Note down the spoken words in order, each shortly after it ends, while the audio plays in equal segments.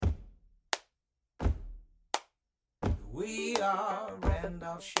are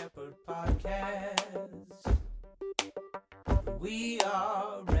Randolph-Sheppard Podcast. We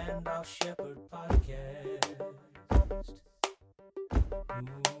are Randolph-Sheppard Podcast.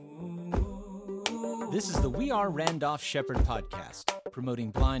 This is the We Are Randolph-Sheppard Podcast, promoting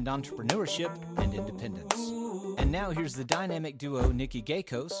blind entrepreneurship and independence. And now here's the dynamic duo Nikki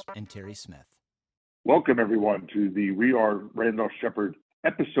Gakos and Terry Smith. Welcome, everyone, to the We Are Randolph-Sheppard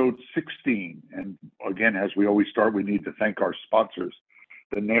episode 16. And again, as we always start, we need to thank our sponsors,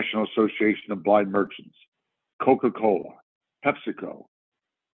 the National Association of Blind Merchants, Coca-Cola, PepsiCo,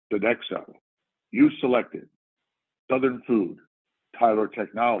 Sodexo, You Selected, Southern Food, Tyler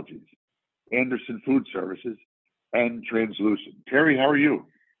Technologies, Anderson Food Services, and Translucent. Terry, how are you?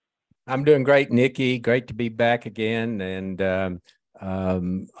 I'm doing great, Nikki. Great to be back again. And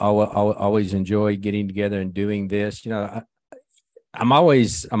always enjoy getting together and doing this. You know, I'm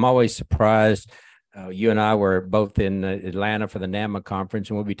always surprised. You and I were both in Atlanta for the NAMA conference,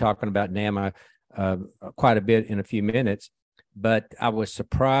 and we'll be talking about NAMA quite a bit in a few minutes. But I was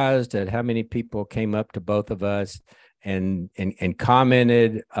surprised at how many people came up to both of us and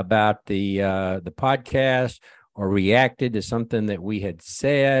commented about the podcast, or reacted to something that we had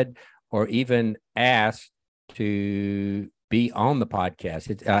said, or even asked to be on the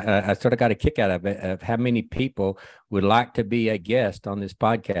podcast. I sort of got a kick out of it, of how many people would like to be a guest on this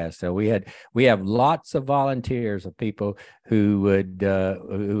podcast. So we have lots of volunteers of people who would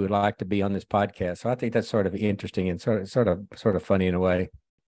like to be on this podcast. So I think that's sort of interesting and sort of funny in a way.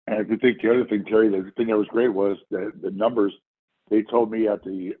 And I think the other thing, Terry, the thing that was great was the numbers. They told me at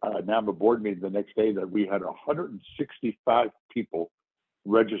the NAMA board meeting the next day that we had 165 people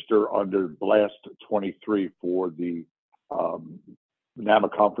register under Blast 23 for the NAMA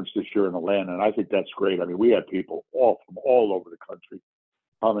conference this year in Atlanta, and I think that's great. I mean, we had people from all over the country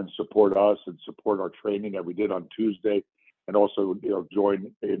come and support us and support our training that we did on Tuesday, and also, you know,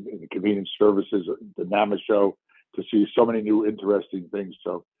 join in the convenience services, the NAMA show, to see so many new interesting things.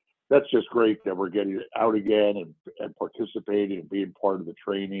 So that's just great that we're getting out again and participating and being part of the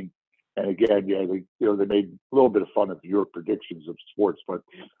training. And again, yeah, they made a little bit of fun of your predictions of sports, but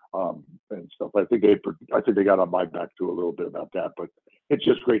and stuff. I think they got on my back too a little bit about that. But it's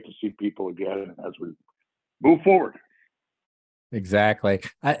just great to see people again as we move forward. Exactly,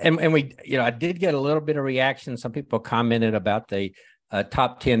 and we, you know, I did get a little bit of reaction. Some people commented about the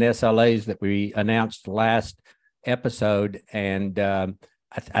top 10 SLAs that we announced last episode, and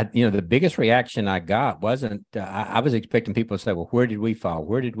you know, the biggest reaction I got wasn't, I was expecting people to say, well, where did we fall?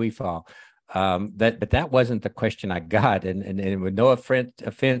 Where did we fall? But that wasn't the question I got. And with no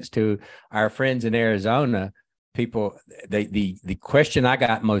offense to our friends in Arizona, people, the question I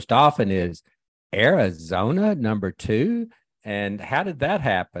got most often is, Arizona number 2? And how did that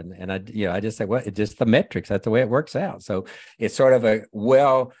happen? And I just say, well, it's just the metrics. That's the way it works out. So it's sort of a,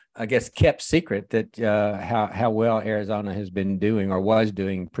 well, I guess, kept secret that how well Arizona has been doing, or was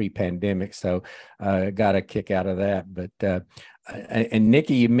doing pre-pandemic. So got a kick out of that. But and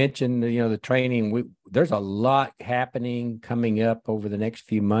Nikki, you mentioned, you know, the training. There's a lot happening coming up over the next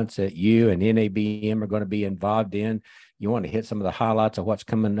few months that you and NABM are going to be involved in. You want to hit some of the highlights of what's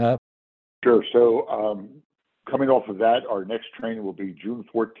coming up? Sure. So coming off of that, our next training will be June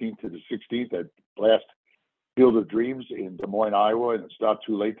 14th to the 16th at Blast Field of Dreams in Des Moines, Iowa, and it's not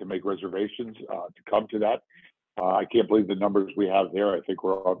too late to make reservations to come to that. I can't believe the numbers we have there. I think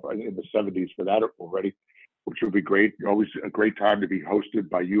we're up in the 70s for that already, which would be great. Always a great time to be hosted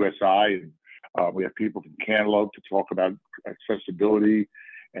by USI, and we have people from Cantaloupe to talk about accessibility,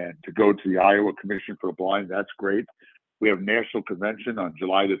 and to go to the Iowa Commission for the Blind. That's great. We have National Convention on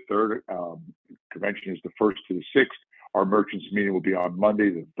July the 3rd. Convention is the 1st to the 6th. Our merchants meeting will be on Monday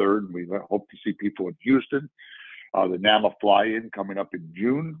the 3rd. And we hope to see people in Houston. The NAMA fly-in coming up in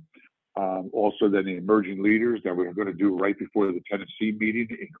June. Also, then the emerging leaders that we're going to do right before the Tennessee meeting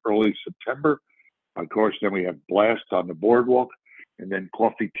in early September. Of course, then we have Blast on the boardwalk, and then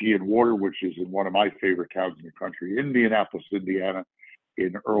Coffee, Tea, and Water, which is in one of my favorite towns in the country, Indianapolis, Indiana,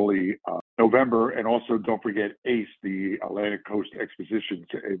 in early November. And also, don't forget ACE, the Atlantic Coast Exposition,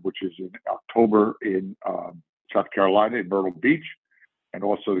 which is in October in South Carolina, in Myrtle Beach, and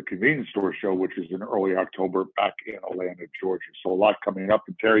also the Convenience Store Show, which is in early October back in Atlanta, Georgia. So a lot coming up.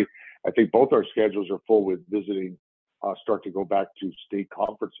 And Terry, I think both our schedules are full with visiting, start to go back to state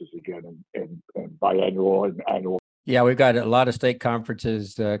conferences again, and biannual and annual. Yeah, we've got a lot of state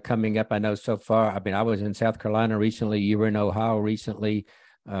conferences coming up. I know so far. I mean, I was in South Carolina recently. You were in Ohio recently.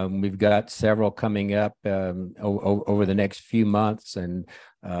 We've got several coming up over the next few months, and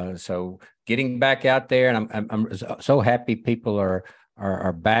so getting back out there. And I'm so happy people are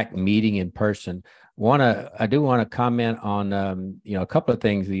are back meeting in person. I do want to comment on a couple of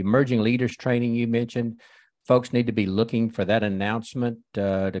things. The emerging leaders training you mentioned, folks need to be looking for that announcement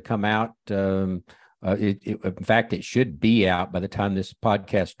to come out. In fact, it should be out by the time this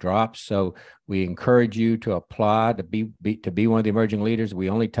podcast drops. So we encourage you to apply to be one of the emerging leaders. We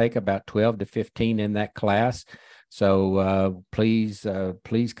only take about 12 to 15 in that class. So please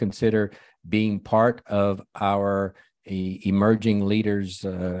consider being part of our emerging leaders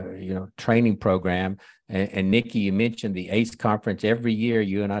training program. And Nikki, you mentioned the ACE conference. Every year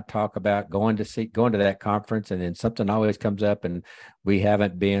you and I talk about going to that conference, and then something always comes up and we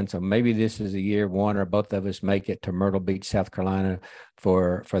haven't been. So maybe this is a year one or both of us make it to Myrtle Beach, South Carolina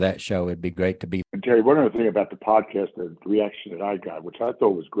for that show. It'd be great to be. And Terry, one other thing about the podcast, the reaction that I got, which I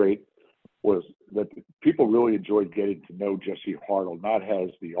thought was great, was that people really enjoyed getting to know Jesse Hartle, not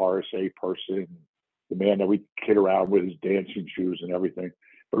as the RSA person, the man that we kid around with his dancing shoes and everything,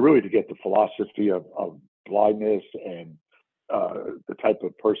 but really to get the philosophy of blindness and the type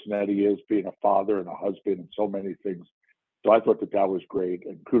of person that he is, being a father and a husband and so many things. So I thought that was great,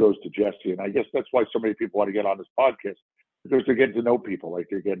 and kudos to Jesse. And I guess that's why so many people want to get on this podcast, because they're getting to know people, like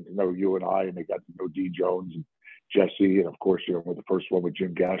they're getting to know you and I, and they got to know D. Jones and Jesse, and of course, with the first one with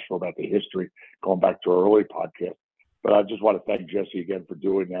Jim Gashville about the history, going back to our early podcast. But I just want to thank Jesse again for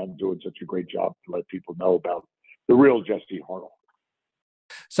doing that and doing such a great job to let people know about the real Jesse Hartle.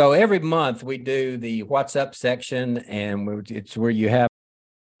 So every month we do the What's Up section, and it's where you have.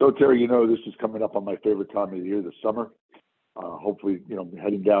 So Terry, this is coming up on my favorite time of the year, the summer. Hopefully,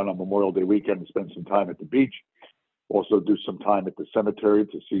 heading down on Memorial Day weekend and spend some time at the beach. Also do some time at the cemetery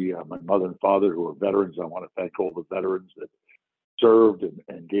to see my mother and father, who are veterans. I want to thank all the veterans that served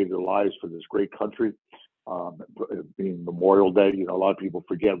and gave their lives for this great country. Being Memorial Day, a lot of people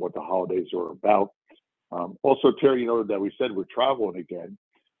forget what the holidays are about. Also, Terry, that we said we're traveling again,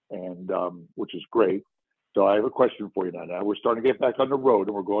 and which is great. So I have a question for you now. We're starting to get back on the road,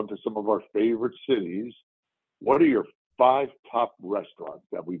 and we're going to some of our favorite cities. What are your 5 top restaurants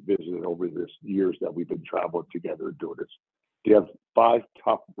that we visited over this years that we've been traveling together and doing this? Do you have 5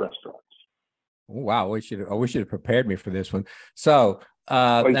 top restaurants? Wow, we should have prepared me for this one. So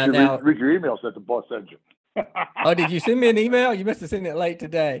read your emails that the boss sent you. Oh, did you send me an email? You must have sent it late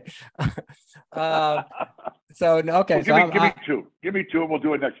today. Okay. Well, give me 2. Give me 2, and we'll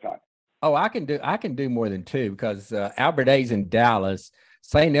do it next time. Oh, I can do more than 2, because Albert A's in Dallas,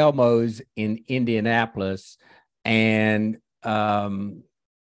 St. Elmo's in Indianapolis, and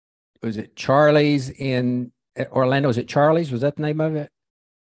was it Charlie's in Orlando? Was it Charlie's? Was that the name of it?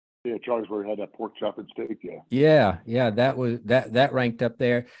 Yeah, Charlie's, where we had that pork chop and steak. Yeah. That ranked up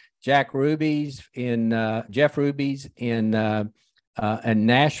there. Jeff Ruby's in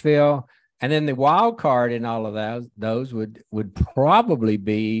Nashville, and then the wild card in all of those would probably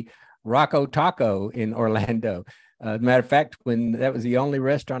be Rocco Taco in Orlando. As a matter of fact, when that was the only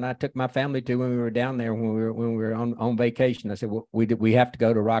restaurant I took my family to when we were down there, when we were on vacation, I said, well, we have to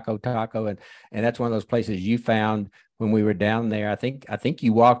go to Rocco Taco, and that's one of those places you found when we were down there. I think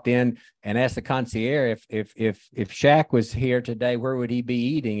you walked in and asked the concierge if Shaq was here today, where would he be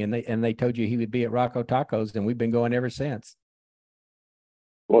eating, and they told you he would be at Rocco Tacos, and we've been going ever since.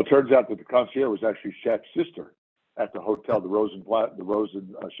 Well, it turns out that the concierge was actually Shaq's sister at the hotel, the Rose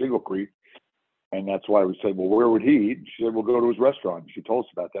in Shingle Creek. And that's why we said, well, where would he eat? She said, we'll go to his restaurant. She told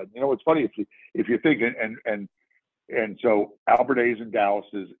us about that. It's funny if you think, and so Albert A's in Dallas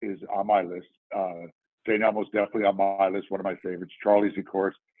is on my list. St. Elmo's definitely on my list, one of my favorites. Charlie's, of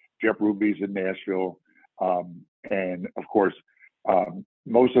course. Jeff Ruby's in Nashville. And of course,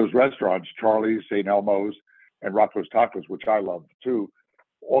 most of those restaurants, Charlie's, St. Elmo's, and Rocco's Tacos, which I love too,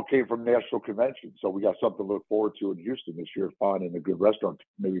 all came from National Convention. So we got something to look forward to in Houston this year, finding a good restaurant to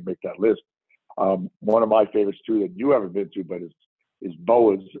maybe make that list. One of my favorites too that you haven't been to, but is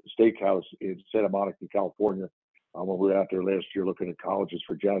Boa's Steakhouse in Santa Monica, California. When we were out there last year looking at colleges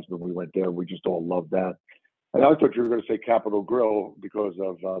for Jasmine, we went there. We just all loved that. And I thought you were going to say Capitol Grill because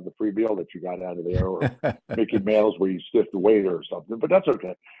of the free meal that you got out of there, or Mickey Man's where you stiffed the waiter or something. But that's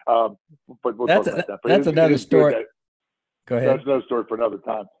okay. But we'll talk about that. But that's another story. Go ahead. That's another story for another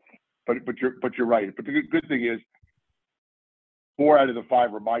time. But you're right. But the good thing is, 4 out of the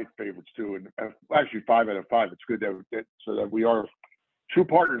 5 are my favorites too, and actually 5 out of 5. It's good that we are true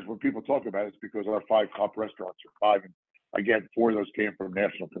partners when people talk about it. It's because our 5 top restaurants are 5, and again, 4 of those came from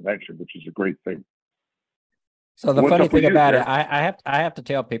National Convention, which is a great thing. So the funny thing about it, I have to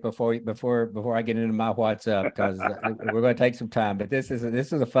tell people before I get into my what's up, because we're going to take some time. But this is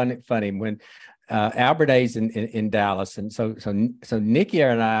a funny when Albert A's in Dallas, and so Nikki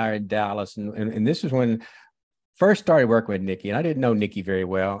and I are in Dallas, and this is when first started working with Nikki, and I didn't know Nikki very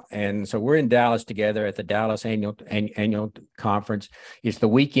well. And so we're in Dallas together at the Dallas annual conference. It's the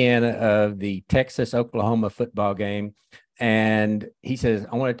weekend of the Texas-Oklahoma football game. And he says,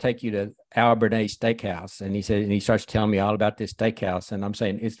 I want to take you to Al Bernay Steakhouse. And he starts telling me all about this steakhouse. And I'm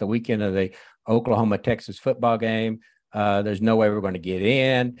saying, it's the weekend of the Oklahoma-Texas football game. There's no way we're going to get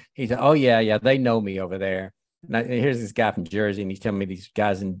in. He said, oh, yeah, they know me over there. And here's this guy from Jersey, and he's telling me these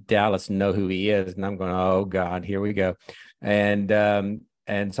guys in Dallas know who he is. And I'm going, oh, God, here we go. And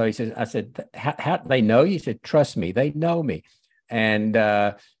so he says, I said, how they know you? He said, trust me, they know me. And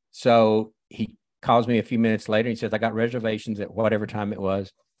so he calls me a few minutes later. He says, I got reservations at whatever time it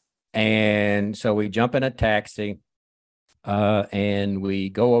was. And so we jump in a taxi and we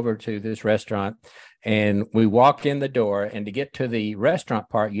go over to this restaurant, and we walk in the door. And to get to the restaurant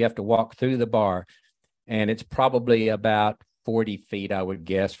part, you have to walk through the bar. And it's probably about 40 feet, I would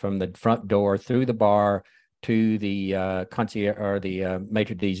guess, from the front door through the bar to the concierge or the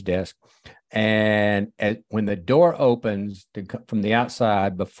maitre d's desk. And when the door opens from the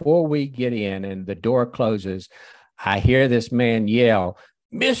outside, before we get in and the door closes, I hear this man yell,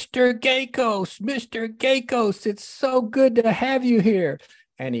 Mr. Gakos, it's so good to have you here.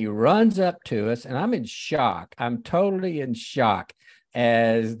 And he runs up to us, and I'm in shock. I'm totally in shock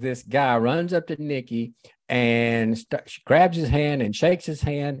as this guy runs up to Nikki and grabs his hand and shakes his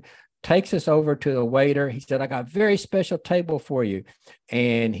hand, takes us over to the waiter. He said, I got a very special table for you.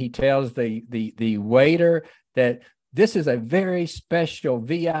 And he tells the waiter that this is a very special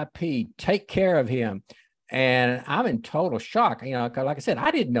VIP. Take care of him. And I'm in total shock. You know, like I said,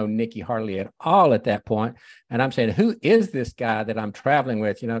 I didn't know Nikki hardly at all at that point. And I'm saying, who is this guy that I'm traveling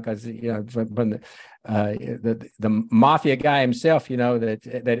with? You know, because from the mafia guy himself, you know,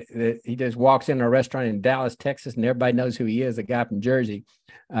 that he just walks in a restaurant in Dallas, Texas, and everybody knows who he is, a guy from Jersey.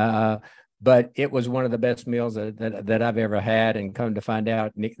 But it was one of the best meals that I've ever had. And come to find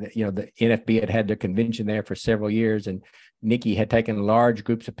out, you know, the NFB had their convention there for several years, and Nikki had taken large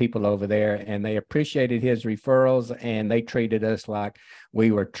groups of people over there, and they appreciated his referrals, and they treated us like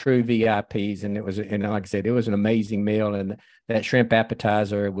we were true VIPs. And and like I said, it was an amazing meal, and that shrimp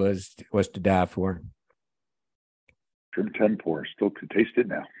appetizer was to die for. Shrimp tempura, still can taste it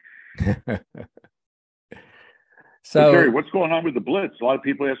now. So, Terry, what's going on with the Blitz? A lot of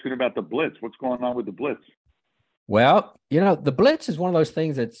people asking about the Blitz. What's going on with the Blitz? Well, you know, the Blitz is one of those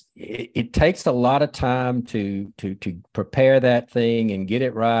things it takes a lot of time to prepare that thing and get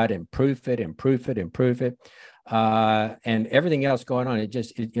it right and proof it. And everything else going on, it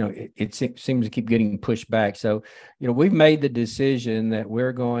seems to keep getting pushed back. So, you know, we've made the decision that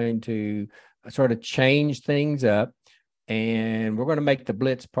we're going to sort of change things up, and we're going to make the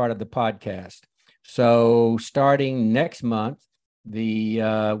Blitz part of the podcast. So starting next month, we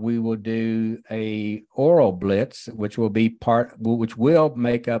will do a oral Blitz, which will make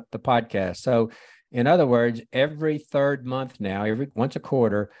up the podcast. So in other words, every third month now, once a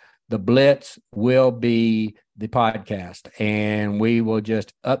quarter, the Blitz will be the podcast, and we will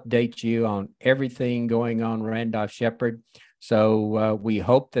just update you on everything going on Randolph-Sheppard. So we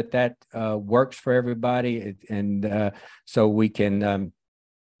hope that works for everybody, and so we can.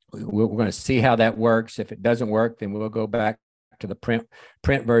 We're going to see how that works. If it doesn't work, then we'll go back to the print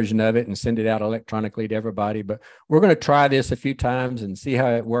version of it and send it out electronically to everybody. But we're going to try this a few times and see how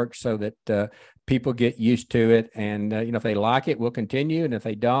it works, so that people get used to it. And you know, if they like it, we'll continue, and if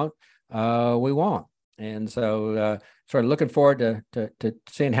they don't, we won't. And so, sort of looking forward to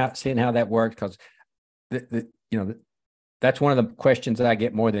seeing how that works, because that's one of the questions that I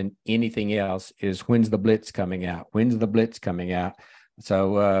get more than anything else is, when's the Blitz coming out?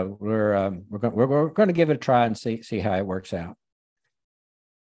 So we're going to give it a try and see how it works out.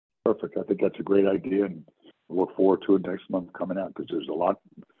 Perfect. I think that's a great idea, and we'll look forward to it next month coming out, because there's a lot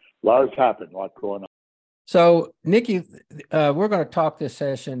has happened, a lot going on. So, Nikki, we're going to talk this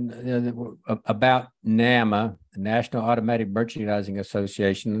session about NAMA, the National Automotive Merchandising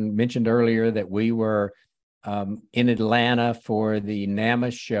Association. I mentioned earlier that we were in Atlanta for the NAMA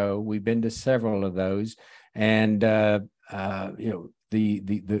show. We've been to several of those, and the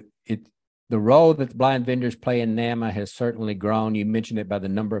role that the blind vendors play in NAMA has certainly grown. You mentioned it by the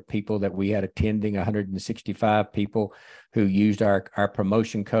number of people that we had attending, 165 people who used our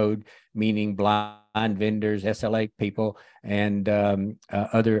promotion code, meaning blind vendors, SLA people, and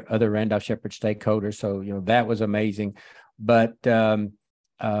other Randolph-Sheppard stakeholders. So, you know, that was amazing. But it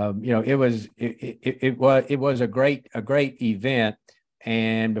was a great event.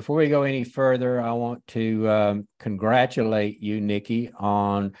 And before we go any further, I want to congratulate you, Nikki,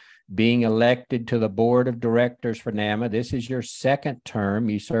 on being elected to the board of directors for NAMA. This is your second term.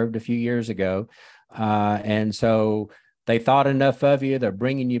 You served a few years ago. And so they thought enough of you. They're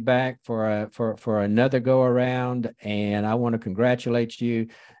bringing you back for another go around, and I want to congratulate you.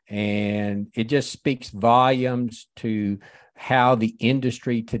 And it just speaks volumes to how the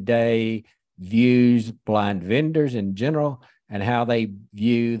industry today views blind vendors in general, and how they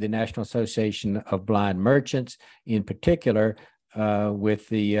view the National Association of Blind Merchants in particular, with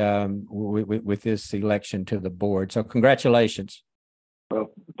this election to the board. So congratulations.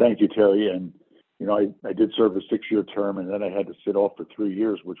 Well, thank you, Terry. And I did serve a 6-year term, and then I had to sit off for 3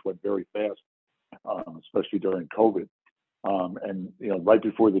 years, which went very fast, especially during COVID. And right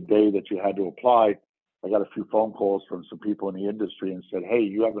before the day that you had to apply, I got a few phone calls from some people in the industry and said, "Hey,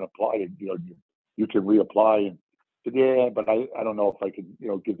 you haven't applied, and you can reapply." And I said, "Yeah, but I don't know if I can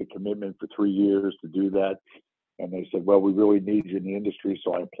give the commitment for 3 years to do that." And they said, "Well, we really need you in the industry."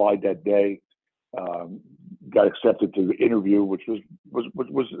 So I applied that day, got accepted to the interview, which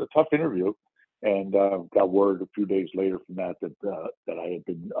was a tough interview, and got word a few days later from that I had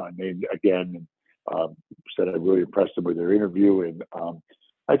been named again, and said I really impressed them with their interview. And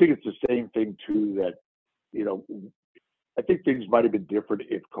I think it's the same thing too, that I think things might have been different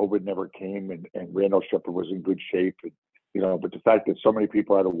if COVID never came and Randolph-Sheppard was in good shape. And, but the fact that so many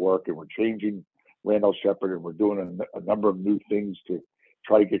people are out of work and we're changing Randolph-Sheppard and we're doing a number of new things to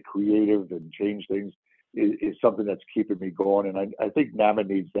try to get creative and change things is something that's keeping me going. And I think NAMA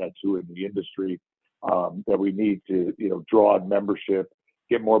needs that too in the industry, that we need to, draw on membership,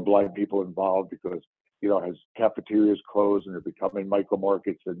 get more blind people involved, because, as cafeterias close and they're becoming micro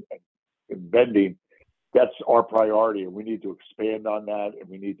markets and vending, that's our priority, and we need to expand on that, and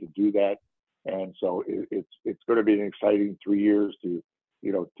we need to do that. And so it's going to be an exciting 3 years to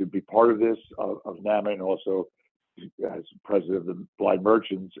be part of this, of NAMA, and also as president of the Blind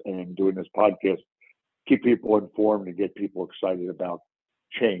Merchants and doing this podcast, keep people informed and get people excited about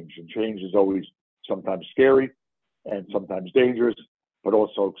change. And change is always sometimes scary and sometimes dangerous, but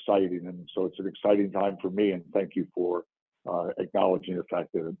also exciting. And so it's an exciting time for me. And thank you for acknowledging the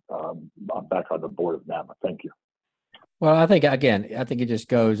fact that I'm back on the board of NAMA. Thank you. Well, I think it just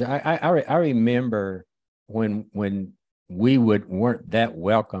goes. I remember when we weren't that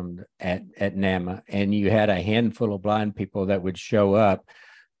welcomed at NAMA, and you had a handful of blind people that would show up.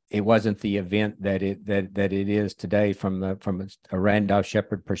 It wasn't the event that it is today from a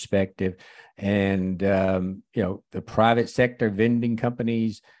Randolph-Sheppard perspective. And the private sector vending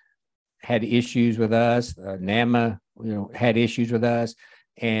companies had issues with us. NAMA had issues with us,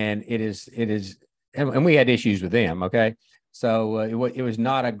 and and we had issues with them. Okay, so it was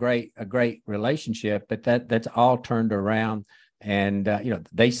not a great relationship, but that's all turned around, and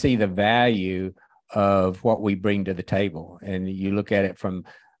they see the value of what we bring to the table. And you look at it from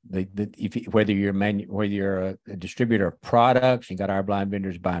whether you're a distributor of products, you got our blind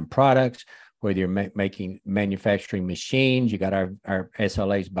vendors buying products. Whether you're manufacturing machines, you got our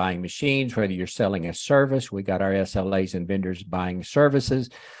SLAs buying machines. Whether you're selling a service, we got our SLAs and vendors buying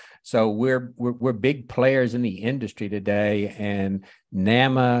services. So we're big players in the industry today, and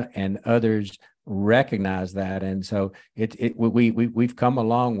NAMA and others recognize that. And so we've come a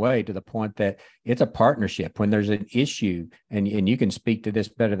long way to the point that it's a partnership. When there's an issue, and you can speak to this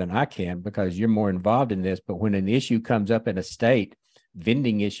better than I can because you're more involved in this, but when an issue comes up in a state,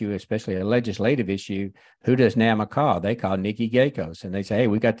 vending issue, especially a legislative issue, who does NAMA call? They call Nikki Gakos, and they say, "Hey,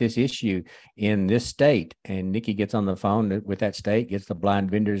 we got this issue in this state." And Nikki gets on the phone with that state, gets the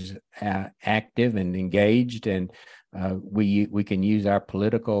blind vendors active and engaged, and we can use our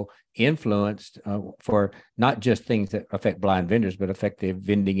political influence for not just things that affect blind vendors, but affect the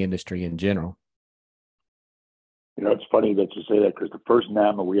vending industry in general. It's funny that you say that, because the first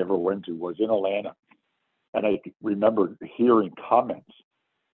NAMA we ever went to was in Atlanta. And I remember hearing comments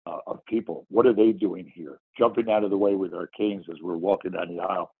of people, "What are they doing here?" Jumping out of the way with our canes as we're walking down the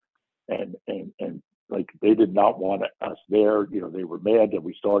aisle. And like, they did not want us there. They were mad that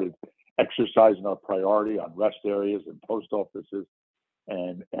we started exercising our priority on rest areas and post offices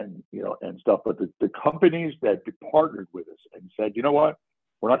and stuff. But the companies that partnered with us and said, "You know what?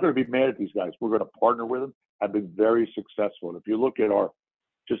 We're not going to be mad at these guys. We're going to partner with them," have been very successful. And if you look at our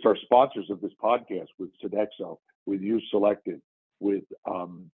sponsors of this podcast, with Sodexo, with You Selected, with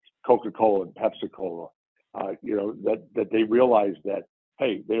Coca-Cola and Pepsi-Cola, that they realize that,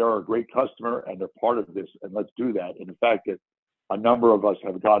 hey, they are a great customer and they're part of this, and let's do that. And the fact that a number of us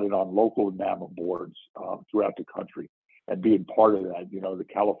have gotten on local NAMA boards throughout the country and being part of that. The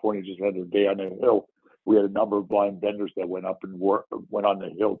California just had their day on the Hill. We had a number of blind vendors that went up and went on the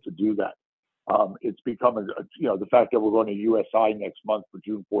Hill to do that. It's become the fact that we're going to USI next month for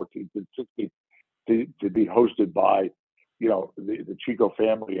June 14th and 16th to be hosted by, the Chico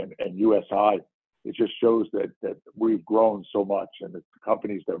family and USI. it just shows that we've grown so much, and the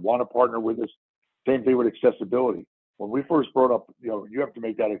companies that want to partner with us. Same thing with accessibility. When we first brought up, you have to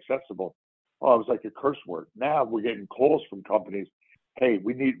make that accessible. Oh, it was like a curse word. Now we're getting calls from companies. Hey,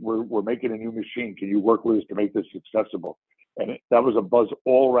 we're making a new machine. Can you work with us to make this accessible? And that was a buzz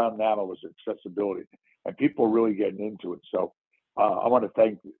all around NAMA, was accessibility, and people are really getting into it. So I want to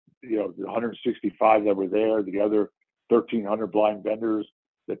thank the 165 that were there, the other 1,300 blind vendors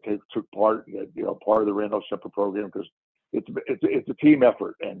that took part, part of the Randolph-Sheppard program, because it's a team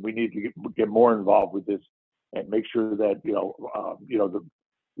effort, and we need to get more involved with this and make sure that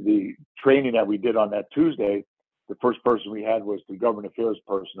the training that we did on that Tuesday, the first person we had was the government affairs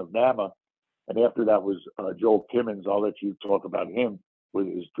person of NAMA, and after that was Joel Timmons. I'll let you talk about him with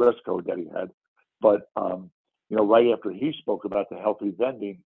his dress code that he had. But right after he spoke about the healthy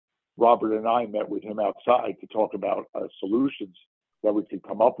vending, Robert and I met with him outside to talk about solutions that we could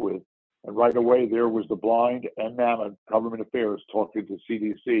come up with. And right away, there was the blind and NAMA government affairs talking to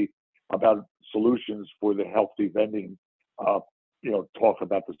CDC about solutions for the healthy vending. Talk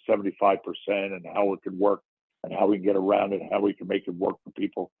about the 75% and how it could work and how we can get around it, and how we can make it work for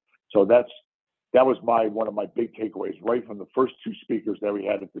people. So that was one of my big takeaways right from the first two speakers that we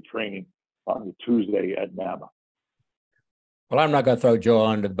had at the training on the Tuesday at NAMA. Well, I'm not going to throw Joel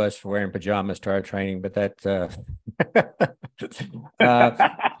under the bus for wearing pajamas to our training, but that's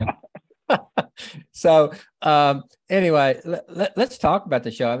so anyway, let's talk about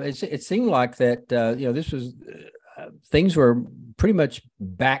the show. It seemed like that this was things were pretty much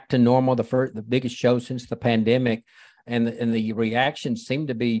back to normal. The biggest show since the pandemic, and the reaction seemed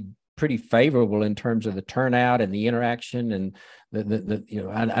to be pretty favorable in terms of the turnout and the interaction, and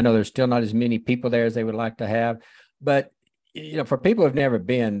I know there's still not as many people there as they would like to have, but for people who've never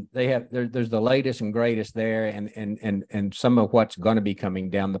been, there's the latest and greatest there, and some of what's going to be coming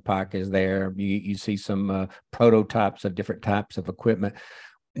down the pike is there. You see some prototypes of different types of equipment.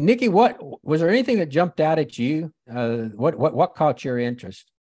 Nikki, what was there anything that jumped out at you? What caught your interest?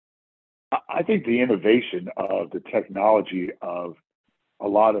 I think the innovation of the technology of a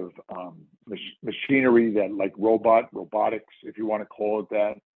lot of machinery that, like robotics, if you want to call it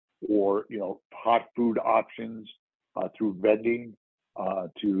that, or hot food options. Through vending,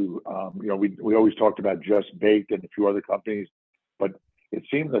 we always talked about Just Baked and a few other companies, but it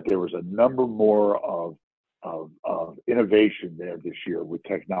seems that there was a number more of innovation there this year with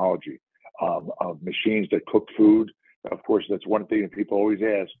technology, of machines that cook food. Of course, that's one thing that people always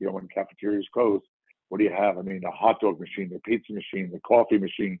ask, when cafeterias close, what do you have? I mean, a hot dog machine, the pizza machine, the coffee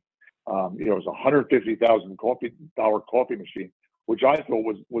machine. It was $150,000 coffee machine, which I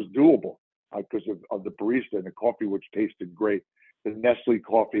thought was doable. Because of the barista and the coffee, which tasted great, the Nestle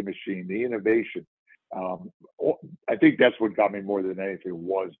coffee machine, the innovation. I think that's what got me more than anything,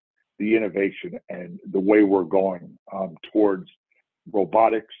 was the innovation and the way we're going towards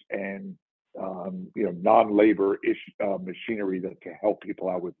robotics and non-labor machinery that to help people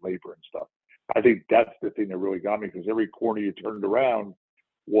out with labor and stuff. I think that's the thing that really got me, because every corner you turned around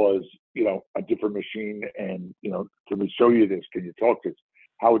was a different machine, and can we show you this? Can you talk to us?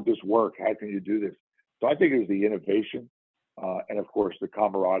 How would this work? How can you do this? So I think it was the innovation, and of course the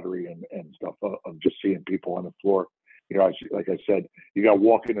camaraderie and stuff of just seeing people on the floor. Like I said, you got to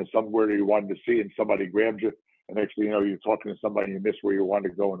walk into somewhere that you wanted to see, and somebody grabs you, and next thing you know, you're talking to somebody and you miss where you wanted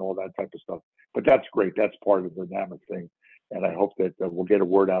to go and all that type of stuff. But that's great. That's part of the NAMA thing, and I hope that we'll get a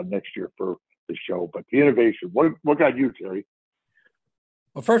word out next year for the show. But the innovation, what got you, Terry?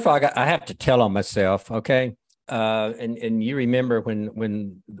 Well, first of all, I have to tell on myself, okay? And you remember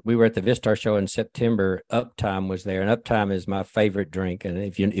when we were at the Vistar show in September, Uptime was there, and Uptime is my favorite drink. And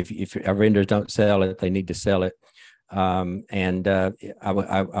if our vendors don't sell it, they need to sell it. I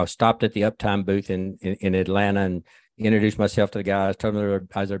stopped at the Uptime booth in Atlanta and introduced myself to the guys, told them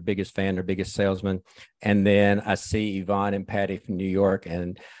I was their biggest fan, their biggest salesman. And then I see Yvonne and Patty from New York,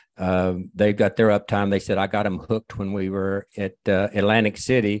 and they got their Uptime. They said I got them hooked when we were at Atlantic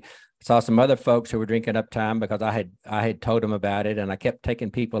City. Saw some other folks who were drinking Uptime because I had told them about it, and I kept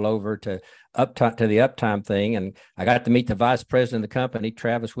taking people over to the Uptime thing, and I got to meet the vice president of the company,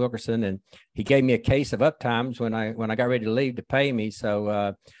 Travis Wilkerson, and he gave me a case of Uptimes when I got ready to leave to pay me.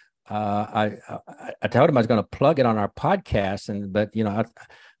 So I told him I was going to plug it on our podcast, but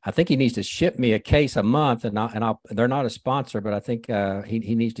I think he needs to ship me a case a month, and they're not a sponsor, but I think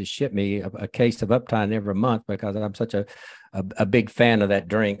he needs to ship me a case of Uptime every month because I'm such a big fan of that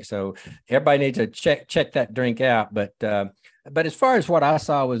drink. So everybody needs to check that drink out. But as far as what I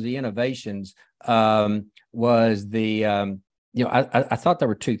saw was the innovations, was the I thought there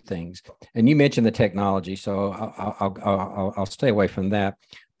were two things, and you mentioned the technology, so I'll stay away from that.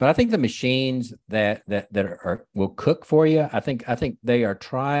 But I think the machines that are will cook for you, I think they are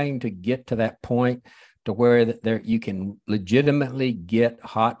trying to get to that point to where that you can legitimately get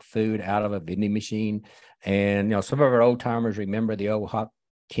hot food out of a vending machine. And some of our old timers remember the old hot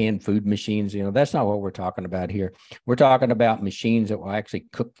canned food machines. That's not what we're talking about here. We're talking about machines that will actually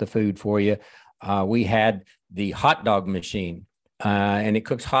cook the food for you. We had the hot dog machine, and it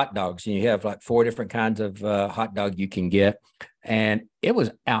cooks hot dogs. And you have like 4 different kinds of hot dog you can get. And it was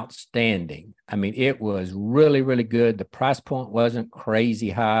outstanding. I mean, it was really, really good. The price point wasn't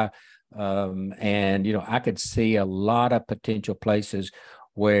crazy high. And, I could see a lot of potential places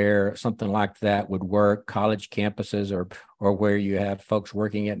where something like that would work, college campuses or where you have folks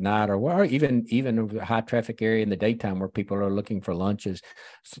working at night or even a high traffic area in the daytime where people are looking for lunches,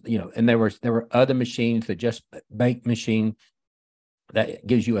 and there were other machines, the Just Bake machine that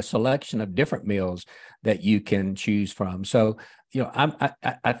gives you a selection of different meals that you can choose from. So,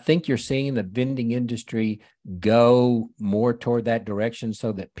 I think you're seeing the vending industry go more toward that direction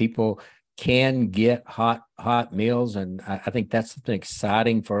so that people can get hot meals. And I think that's something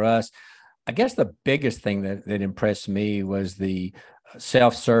exciting for us. I guess the biggest thing that impressed me was the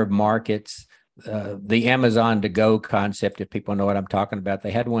self-serve markets, the Amazon to go concept, if people know what I'm talking about.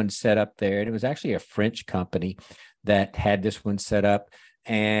 They had one set up there, and it was actually a French company that had this one set up.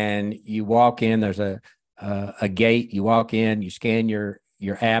 And you walk in, there's a gate, you walk in, you scan your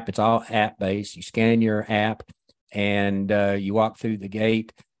app. It's all app based. You scan your app and you walk through the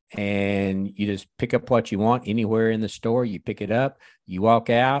gate and you just pick up what you want anywhere in the store. You pick it up, you walk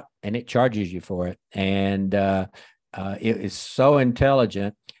out, and it charges you for it. And it is so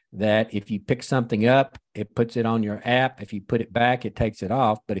intelligent that if you pick something up, it puts it on your app. If you put it back, it takes it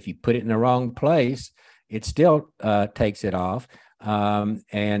off. But if you put it in the wrong place, it still takes it off.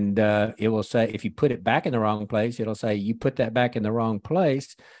 And it will say, if you put it back in the wrong place, it'll say you put that back in the wrong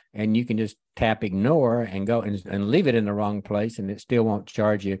place, and you can just tap ignore and go and leave it in the wrong place, and it still won't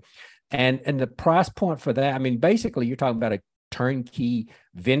charge you. And the price point for that, I mean, basically you're talking about a turnkey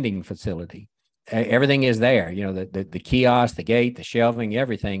vending facility. Everything is there, the kiosk, the gate, the shelving,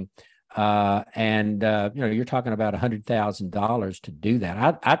 everything. You're talking about $100,000 to do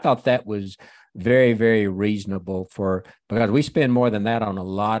that. I thought that was very, very reasonable because we spend more than that on a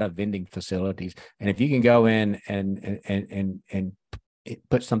lot of vending facilities. And if you can go in and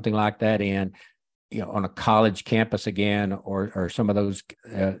put something like that in, on a college campus again, or some of those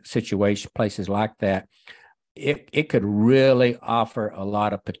places like that, it could really offer a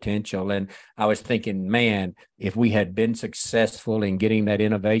lot of potential. And I was thinking, man, if we had been successful in getting that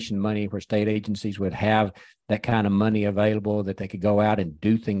innovation money where state agencies would have that kind of money available, that they could go out and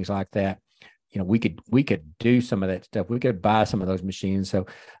do things like that, we could do some of that stuff. We could buy some of those machines. So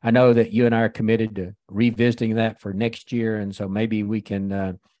I know that you and I are committed to revisiting that for next year. And so maybe we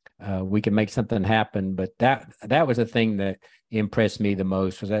can make something happen. But that was the thing that impressed me the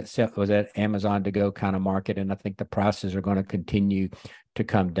most, was that Amazon to go kind of market. And I think the prices are going to continue to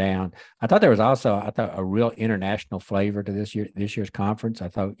come down. I thought there was also, a real international flavor to this year's conference. I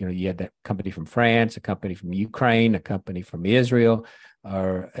thought, you had that company from France, a company from Ukraine, a company from Israel,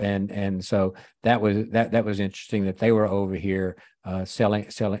 and so that was interesting that they were over here selling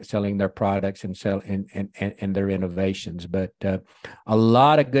their products and their innovations. But a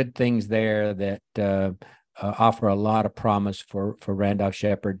lot of good things there that offer a lot of promise for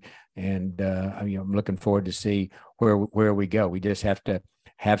Randolph-Sheppard, and I'm looking forward to see where we go. We just have to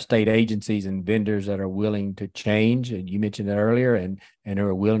have state agencies and vendors that are willing to change, and you mentioned that earlier, and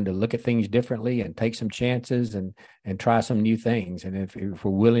are willing to look at things differently and take some chances and try some new things. And if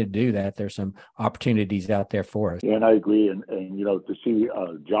we're willing to do that, there's some opportunities out there for us. Yeah, and I agree. And to see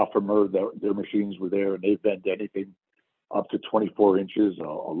Jaffa, their machines were there, and they vend anything up to 24 inches, a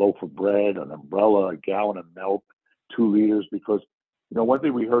loaf of bread, an umbrella, a gallon of milk, 2 liters. Because one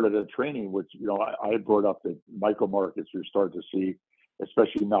thing we heard at a training, which I had brought up, that micro markets you're starting to see,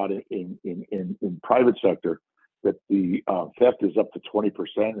 especially not in private sector, that the theft is up to 20%,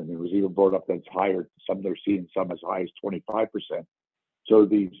 and it was even brought up that it's higher. Some they're seeing some as high as 25%. So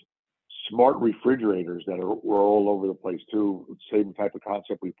these smart refrigerators that were all over the place too, same type of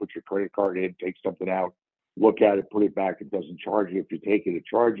concept. We put your credit card in, take something out, look at it, put it back. It doesn't charge you. If you take it, it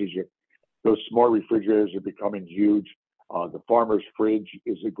charges you. Those smart refrigerators are becoming huge. The farmer's fridge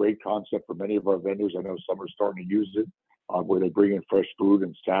is a great concept for many of our vendors. I know some are starting to use it, where they bring in fresh food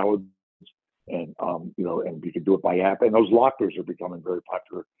and salads, and and you can do it by app. And those lockers are becoming very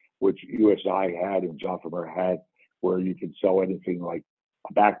popular, which USI had and John Farmer had, where you can sell anything like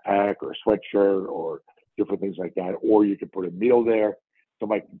a backpack or a sweatshirt or different things like that. Or you can put a meal there.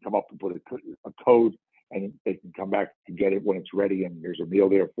 Somebody can come up and put a code, and they can come back and get it when it's ready, and there's a meal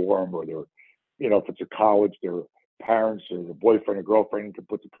there for them, or they're, if it's a college, their parents or the boyfriend or girlfriend can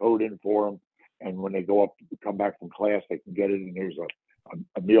put the code in for them, and when they go up to come back from class, they can get it, and there's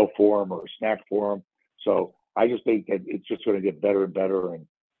a meal for them or a snack for them. So I just think that it's just going to get better and better, and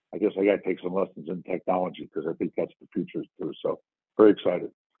I guess I got to take some lessons in technology because I think that's the future too. So very excited.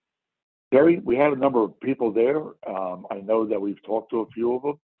 Terry, we had a number of people there. I know that we've talked to a few of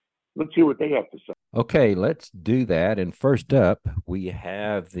them. Let's see what they have to say. Okay, let's do that. And first up, we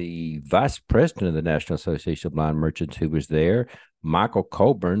have the Vice President of the National Association of Blind Merchants who was there, Michael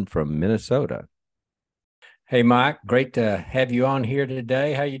Colburn from Minnesota. Hey, Mike, great to have you on here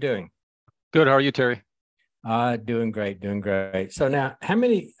today. How you doing? Good. How are you, Terry? Doing great. So now, how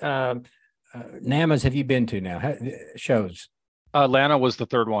many NAMAs have you been to now? Shows? Atlanta was the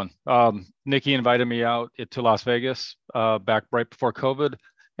third one. Nikki invited me out to Las Vegas back right before COVID.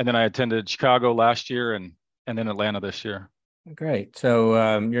 And then I attended Chicago last year and then Atlanta this year. Great.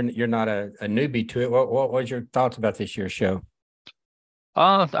 So you're not a newbie to it. What was your thoughts about this year's show?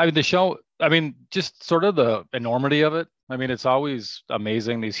 The show, just sort of the enormity of it. It's always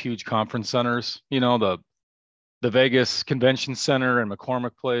amazing, these huge conference centers, the Vegas Convention Center and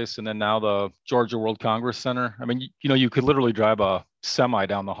McCormick Place, and then now the Georgia World Congress Center. You could literally drive a semi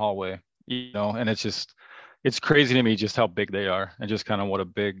down the hallway, and it's crazy to me just how big they are and just kind of what a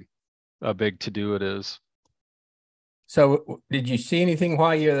big to-do it is. So did you see anything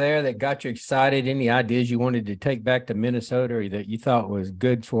while you were there that got you excited? Any ideas you wanted to take back to Minnesota or that you thought was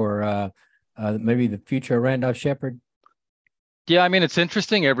good for maybe the future of Randolph-Sheppard? Yeah, it's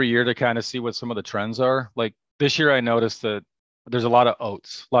interesting every year to kind of see what some of the trends are. Like this year, I noticed that there's a lot of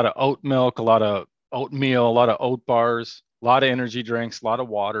oats, a lot of oat milk, a lot of oatmeal, a lot of oat bars, a lot of energy drinks, a lot of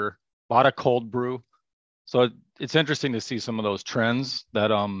water, a lot of cold brew. So it's interesting to see some of those trends that,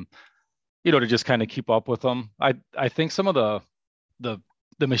 to just kind of keep up with them. I think some of the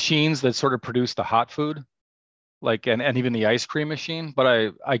machines that sort of produce the hot food, like, and even the ice cream machine,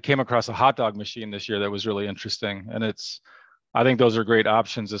 but I came across a hot dog machine this year that was really interesting. And I think those are great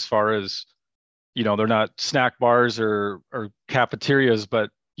options as far as, they're not snack bars or cafeterias, but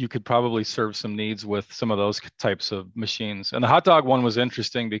you could probably serve some needs with some of those types of machines. And the hot dog one was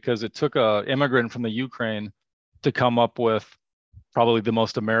interesting because it took an immigrant from the Ukraine to come up with probably the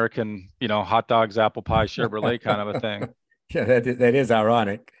most American, hot dogs, apple pie, Chevrolet kind of a thing. Yeah, that is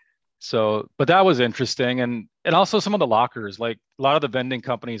ironic. So, but that was interesting. And also some of the lockers, like a lot of the vending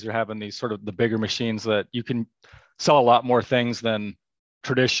companies are having these sort of the bigger machines that you can sell a lot more things than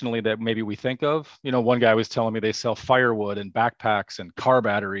traditionally that maybe we think of. One guy was telling me they sell firewood and backpacks and car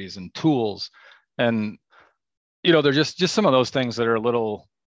batteries and tools. And, they're just some of those things that are a little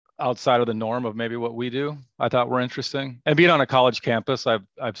outside of the norm of maybe what we do. I thought were interesting. And being on a college campus,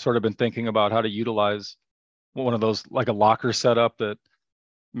 I've sort of been thinking about how to utilize one of those, like a locker setup that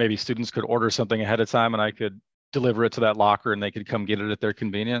maybe students could order something ahead of time and I could deliver it to that locker and they could come get it at their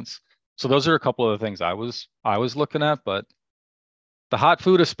convenience. So those are a couple of the things I was looking at, but the hot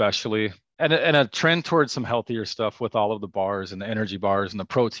food especially, and a trend towards some healthier stuff with all of the bars and the energy bars and the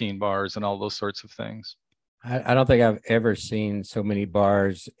protein bars and all those sorts of things. I don't think I've ever seen so many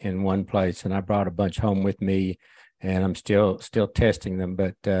bars in one place, and I brought a bunch home with me, and I'm still testing them.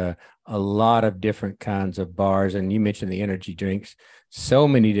 But a lot of different kinds of bars, and you mentioned the energy drinks. So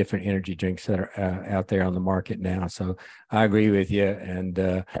many different energy drinks that are out there on the market now. So I agree with you.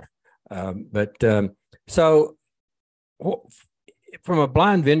 And so from a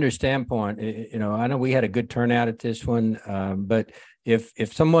blind vendor standpoint, I know we had a good turnout at this one. But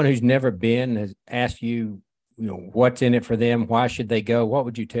if someone who's never been has asked you, what's in it for them, why should they go, what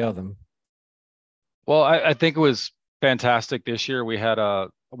would you tell them? Well, I think it was fantastic this year. We had a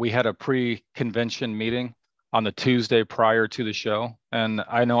pre-convention meeting on the Tuesday prior to the show. And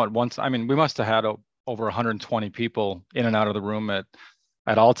I know at once, we must have had over 120 people in and out of the room at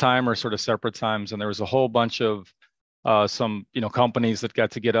all time or sort of separate times. And there was a whole bunch of some, companies that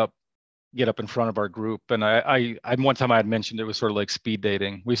got to get up in front of our group. And I one time I had mentioned it was sort of like speed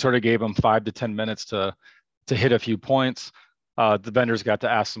dating. We sort of gave them 5 to 10 minutes to hit a few points. The vendors got to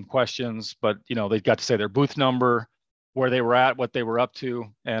ask some questions, but they got to say their booth number, where they were at, what they were up to,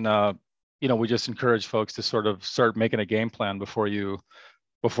 and we just encourage folks to sort of start making a game plan before you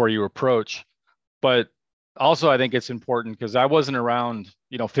approach. But also, I think it's important because I wasn't around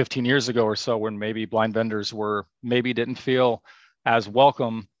 15 years ago or so when maybe blind vendors didn't feel as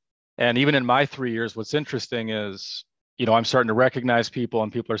welcome. And even in my 3 years, what's interesting is I'm starting to recognize people,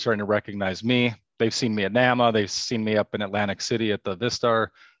 and people are starting to recognize me. They've seen me at NAMA. They've seen me up in Atlantic City at the Vistar,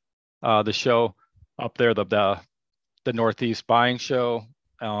 the show up there, the Northeast Buying Show.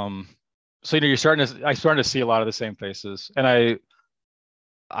 So you're starting to see a lot of the same faces, and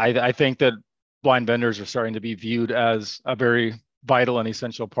I think that blind vendors are starting to be viewed as a very vital and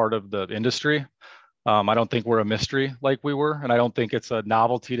essential part of the industry. I don't think we're a mystery like we were, and I don't think it's a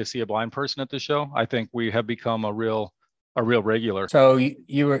novelty to see a blind person at the show. I think we have become a real regular. So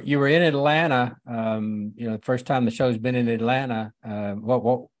you were in Atlanta. The first time the show's been in Atlanta. What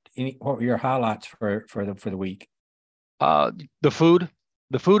were your highlights for the week? The food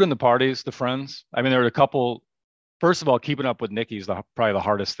and the parties, the friends. I mean, there were a couple. First of all, keeping up with Nikki is probably the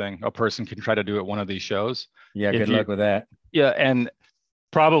hardest thing a person can try to do at one of these shows. Yeah, good luck with that. Yeah, and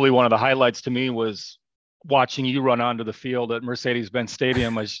probably one of the highlights to me was watching you run onto the field at Mercedes-Benz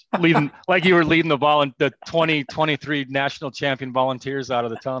Stadium as leading, like you were leading the 2023 national champion Volunteers out of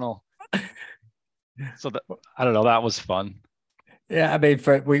the tunnel. So I don't know, that was fun. Yeah, I mean,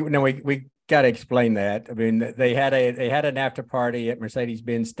 we got to explain that. I mean, they had an after party at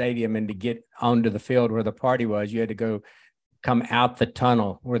Mercedes-Benz Stadium, and to get onto the field where the party was, you had to come out the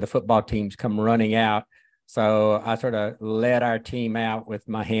tunnel where the football teams come running out. So I sort of led our team out with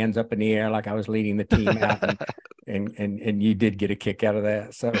my hands up in the air like I was leading the team out, and you did get a kick out of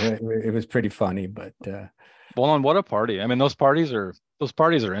that. So it was pretty funny. But well, and what a party! I mean, those parties are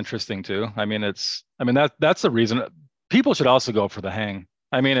interesting too. I mean, that's the reason people should also go for the hang.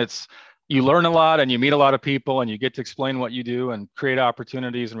 I mean, you learn a lot and you meet a lot of people and you get to explain what you do and create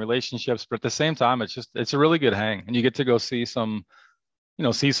opportunities and relationships. But at the same time, it's a really good hang, and you get to go see some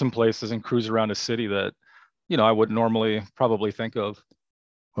places and cruise around a city that, I would normally probably think of.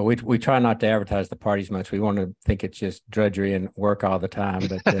 Well, we try not to advertise the parties much. We want to think it's just drudgery and work all the time.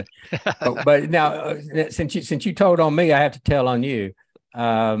 But but now, since you told on me, I have to tell on you.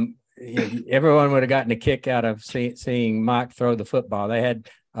 Everyone would have gotten a kick out of seeing Mike throw the football. They had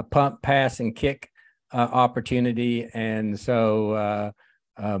a pump, pass, and kick opportunity, and so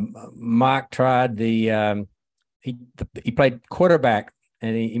Mike tried he played quarterback,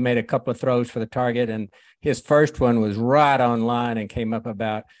 and he made a couple of throws for the target, and his first one was right on line and came up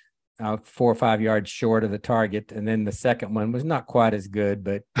about 4 or 5 yards short of the target, and then the second one was not quite as good,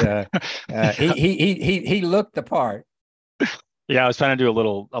 but he looked the part. Yeah, I was trying to do a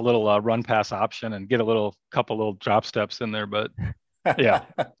little run pass option and get couple little drop steps in there, but yeah,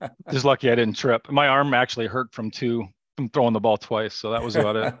 just lucky I didn't trip. My arm actually hurt from throwing the ball twice, so that was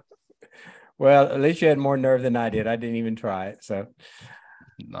about it. Well, at least you had more nerve than I did. I didn't even try it. So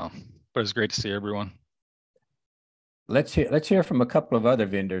no, but it's great to see everyone. Let's hear from a couple of other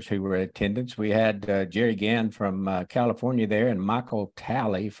vendors who were in attendance. We had Jerry Gann from California there, and Michael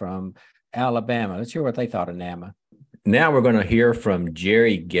Talley from Alabama. Let's hear what they thought of NAMA. Now we're going to hear from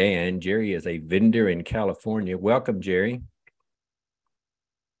Jerry Gann. Jerry is a vendor in California. Welcome, Jerry.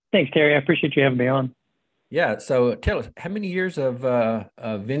 Thanks, Terry. I appreciate you having me on. Yeah. So tell us, how many years of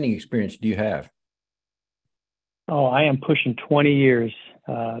vending experience do you have? Oh, I am pushing 20 years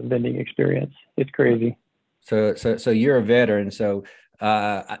vending experience. It's crazy. So you're a veteran. So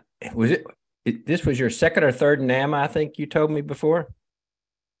this was your second or third NAMA, I think you told me before?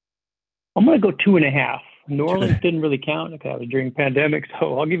 I'm going to go 2.5. New Orleans didn't really count. Okay, it was during pandemic,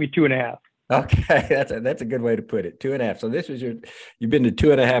 so I'll give you 2.5. Okay, that's a good way to put it. 2.5. So this was you've been to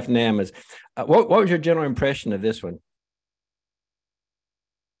 2.5 NAMAs. What was your general impression of this one?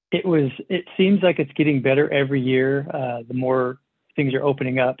 It seems like it's getting better every year. The more things are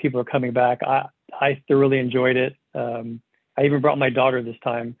opening up, people are coming back. I thoroughly enjoyed it. I even brought my daughter this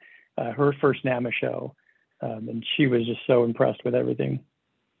time, her first NAMA show, and she was just so impressed with everything.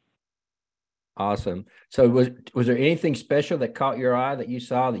 Awesome. So was there anything special that caught your eye that you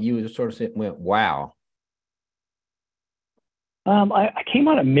saw that you sort of went, wow? I came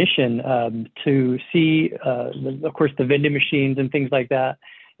on a mission to see, of course, the vending machines and things like that.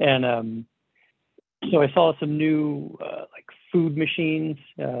 And so I saw some new like food machines,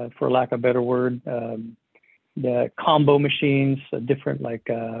 for lack of a better word, the combo machines, different like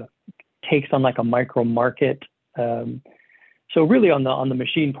takes on like a micro market. So really on the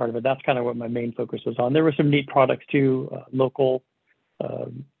machine part of it, that's kind of what my main focus was on. There were some neat products too, local, how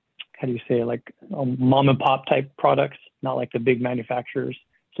do you say, like mom and pop type products, not like the big manufacturers.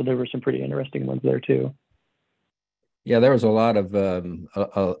 So there were some pretty interesting ones there too. Yeah, there was a lot of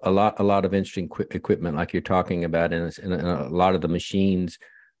a lot of interesting equipment like you're talking about, and a lot of the machines.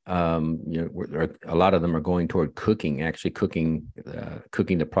 A lot of them are going toward cooking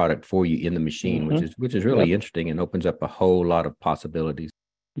the product for you in the machine, which is really interesting and opens up a whole lot of possibilities.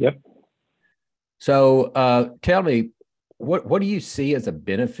 Yep. So tell me, what do you see as a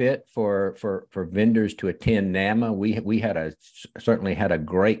benefit for vendors to attend NAMA? We certainly had a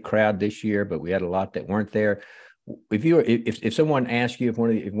great crowd this year, but we had a lot that weren't there. if someone asks you, if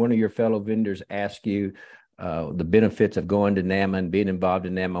one of your fellow vendors asks you the benefits of going to NAMA and being involved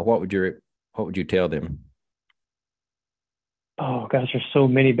in NAMA, what would you tell them? Oh gosh, there's so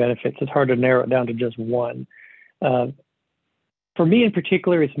many benefits. It's hard to narrow it down to just one. For me in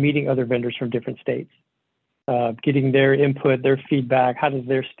particular, it's meeting other vendors from different states, getting their input, their feedback. How does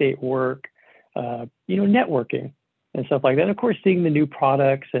their state work? Networking and stuff like that. And of course, seeing the new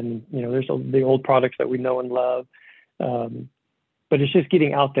products, and there's the old products that we know and love. But it's just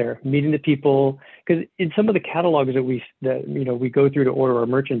getting out there, meeting the people, because in some of the catalogs that we go through to order our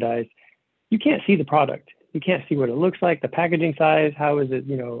merchandise, you can't see the product. You can't see what it looks like, the packaging size, how is it,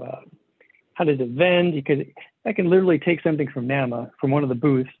 how does it vend? Because I can literally take something from NAMA, from one of the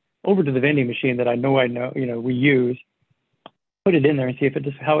booths, over to the vending machine that I know, we use, put it in there and see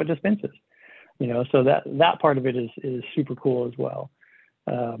how it dispenses. So that part of it is super cool as well.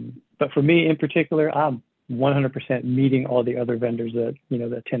 But for me in particular, I'm 100% meeting all the other vendors that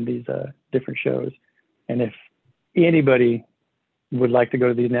attend these different shows. And if anybody would like to go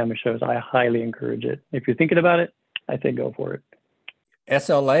to these NAMA shows, I highly encourage it. If you're thinking about it, I say go for it.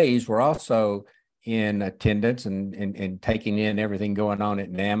 SLAs were also in attendance and taking in everything going on at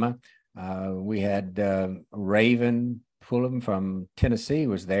NAMA. We had Raven Fulham from Tennessee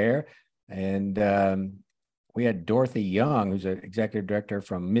was there, and we had Dorothy Young, who's an executive director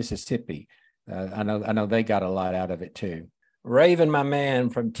from Mississippi. I know they got a lot out of it too. Raven, my man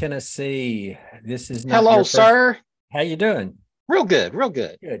from Tennessee. This is not hello, sir. How you doing? Real good, real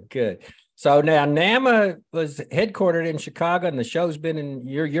good. Good. So now NAMA was headquartered in Chicago, and the show's been in.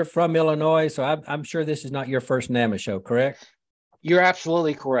 You're from Illinois, so I'm sure this is not your first NAMA show, correct? You're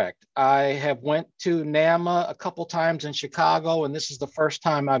absolutely correct. I have went to NAMA a couple times in Chicago, and this is the first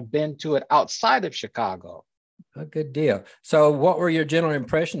time I've been to it outside of Chicago. A good deal. So, what were your general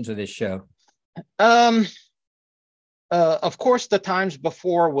impressions of this show? Of course, the times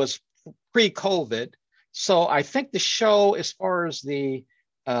before was pre-COVID. So I think the show, as far as the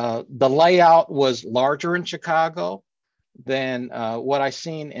layout, was larger in Chicago than what I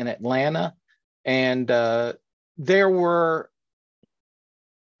seen in Atlanta. And there were,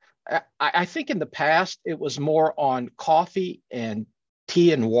 I think in the past, it was more on coffee and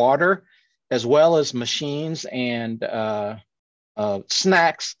tea and water, as well as machines and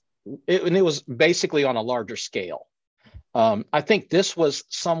snacks. And it was basically on a larger scale. I think this was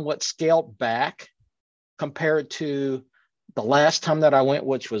somewhat scaled back compared to the last time that I went,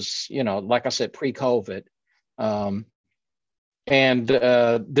 which was, like I said, pre-COVID. And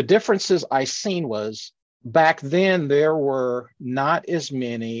the differences I seen was back then there were not as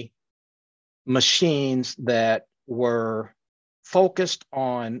many machines that were focused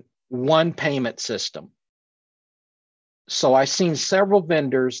on one payment system. So I seen several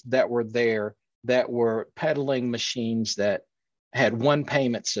vendors that were there that were peddling machines that had one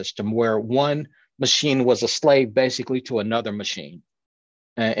payment system, where one machine was a slave basically to another machine.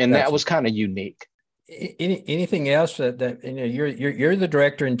 And that was kind of unique. Anything else that you're the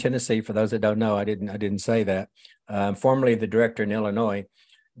director in Tennessee? For those that don't know, I didn't say that. Formerly the director in Illinois.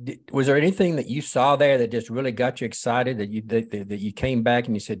 Was there anything that you saw there that just really got you excited, that you came back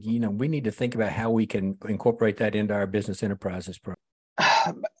and you said, we need to think about how we can incorporate that into our business enterprises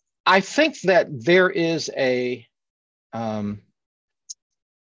program? I think that there is a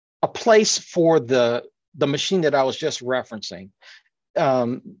place for the machine that I was just referencing.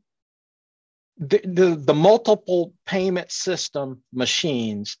 The multiple payment system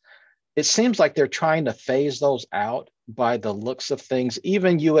machines, it seems like they're trying to phase those out by the looks of things.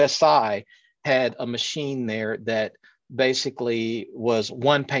 Even USI had a machine there that basically was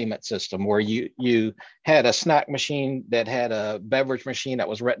one payment system, where you had a snack machine that had a beverage machine that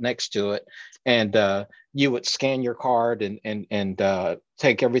was right next to it, and you would scan your card and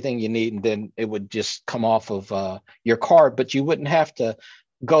take everything you need, and then it would just come off of your card. But you wouldn't have to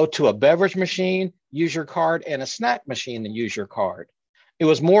go to a beverage machine, use your card, and a snack machine and use your card. It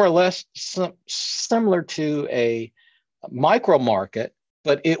was more or less similar to a micro market,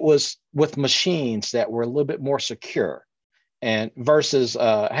 but it was with machines that were a little bit more secure, and versus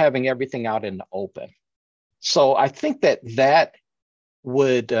having everything out in the open. So I think that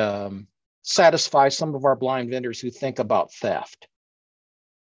would satisfy some of our blind vendors who think about theft,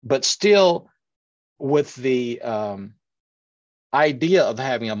 but still with the idea of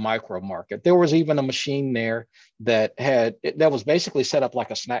having a micro market. There was even a machine there that was basically set up like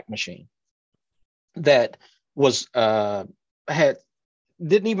a snack machine that was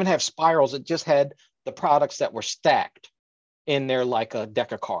didn't even have spirals. It just had the products that were stacked in there like a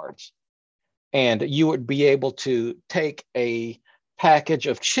deck of cards. And you would be able to take a package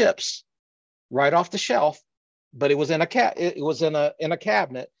of chips right off the shelf, but it was in a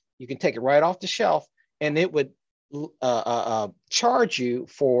cabinet. You can take it right off the shelf, and it would charge you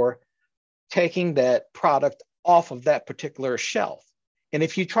for taking that product off of that particular shelf. And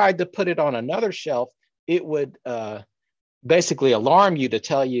if you tried to put it on another shelf, it would basically alarm you to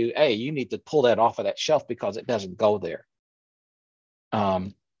tell you, hey, you need to pull that off of that shelf because it doesn't go there.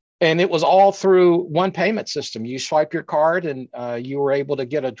 And it was all through one payment system. You swipe your card and you were able to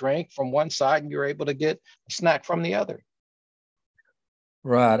get a drink from one side and you were able to get a snack from the other.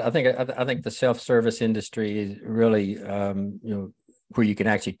 Right. I think the self-service industry is really, where you can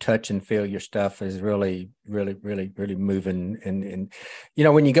actually touch and feel your stuff is really moving. And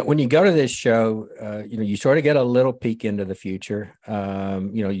when you go to this show, you sort of get a little peek into the future.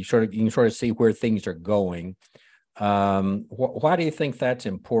 You can sort of see where things are going. Why do you think that's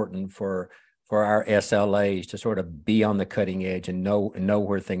important for our SLAs to sort of be on the cutting edge and know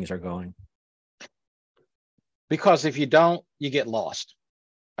where things are going? Because if you don't, you get lost.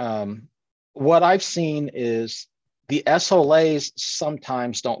 What I've seen is the SLAs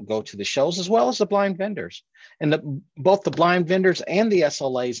sometimes don't go to the shows as well as the blind vendors. And both the blind vendors and the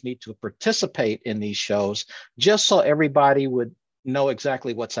SLAs need to participate in these shows just so everybody would know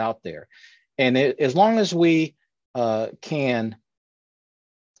exactly what's out there. And as long as we can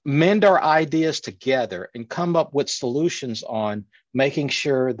mend our ideas together and come up with solutions on making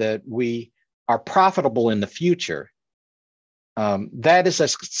sure that we are profitable in the future, that is a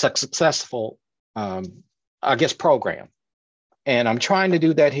successful, program. And I'm trying to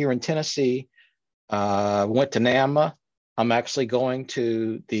do that here in Tennessee. Went to NAMA. I'm actually going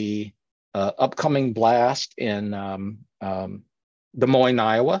to the upcoming blast in Des Moines,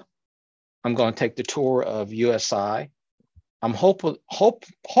 Iowa. I'm going to take the tour of USI. I'm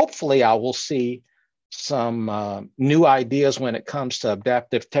hopefully I will see some new ideas when it comes to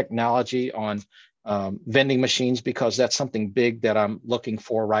adaptive technology on vending machines, because that's something big that I'm looking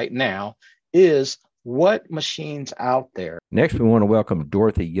for right now, is what machines out there. Next, we want to welcome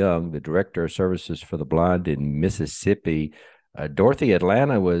Dorothy Young, the Director of Services for the Blind in Mississippi. Dorothy,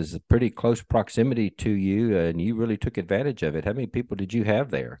 Atlanta was pretty close proximity to you, and you really took advantage of it. How many people did you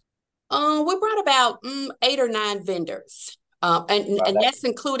have there? We brought about 8 or 9 vendors, and that's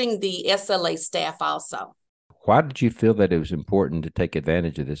including the SLA staff also. Why did you feel that it was important to take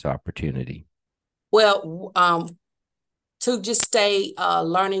advantage of this opportunity? Well, to just stay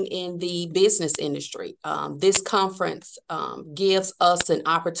learning in the business industry. This conference gives us an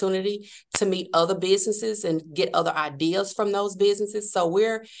opportunity to meet other businesses and get other ideas from those businesses. So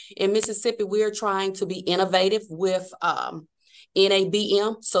we're in Mississippi, we're trying to be innovative with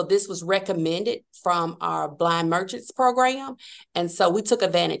NABM. So this was recommended from our blind merchants program. And so we took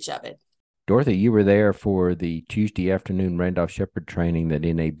advantage of it. Dorothy, you were there for the Tuesday afternoon Randolph-Sheppard training that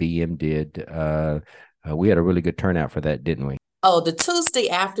NABM did. We had a really good turnout for that, didn't we? Oh, the Tuesday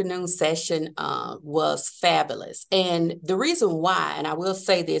afternoon session was fabulous. And the reason why, and I will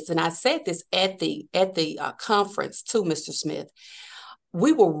say this, and I said this at the conference too, Mr. Smith,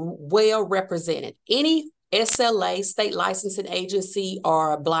 we were well represented. Any SLA, state licensing agency,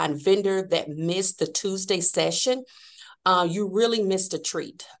 or a blind vendor that missed the Tuesday session, you really missed a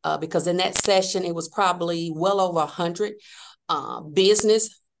treat, because in that session, it was probably well over 100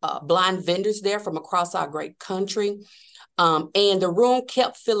 blind vendors there from across our great country. And the room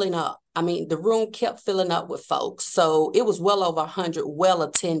kept filling up. I mean, the room kept filling up with folks. So it was well over 100, well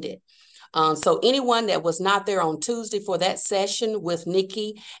attended. So anyone that was not there on Tuesday for that session with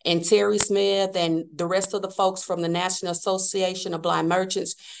Nikki and Terry Smith and the rest of the folks from the National Association of Blind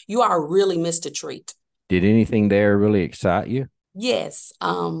Merchants, you are really missed a treat. Did anything there really excite you? Yes.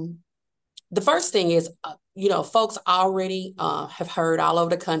 The first thing is, folks already have heard all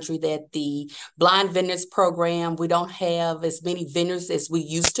over the country that the blind vendors program, we don't have as many vendors as we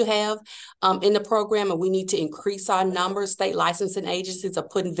used to have in the program, and we need to increase our numbers. State licensing agencies are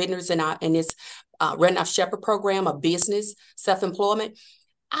putting vendors in this Randolph-Sheppard program of business, self-employment.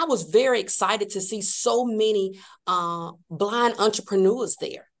 I was very excited to see so many blind entrepreneurs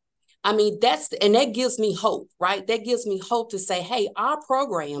there. I mean, that gives me hope, right? That gives me hope to say, hey, our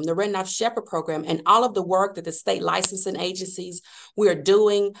program, the Randolph-Sheppard program, and all of the work that the state licensing agencies we're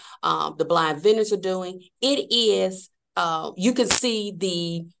doing, the blind vendors are doing, it is, you can see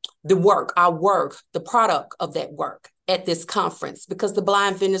the work, our work, the product of that work at this conference, because the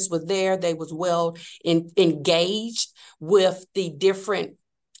blind vendors were there. They was well engaged with the different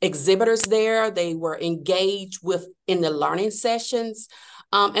exhibitors there. They were engaged in the learning sessions.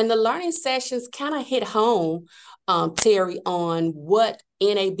 And the learning sessions kind of hit home, Terry, on what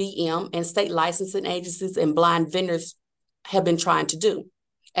NABM and state licensing agencies and blind vendors have been trying to do.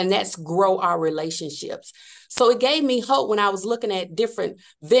 and that's grow our relationships. So it gave me hope when I was looking at different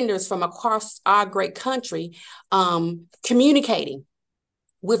vendors from across our great country, communicating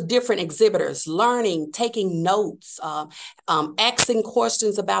with different exhibitors, learning, taking notes, asking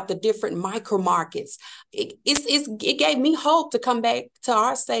questions about the different micro markets. It gave me hope to come back to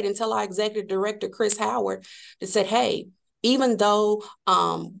our state and tell our executive director, Chris Howard, that said, hey, even though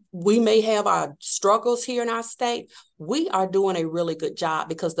we may have our struggles here in our state, we are doing a really good job,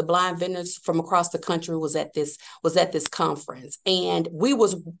 because the blind vendors from across the country was at this conference, and we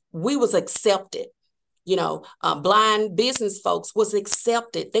was accepted. Blind business folks was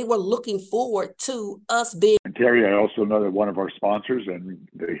accepted. They were looking forward to us being. And Terry, I also know that one of our sponsors and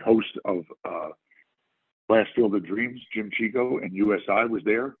the host of Last Field of Dreams, Jim Chico, and USI was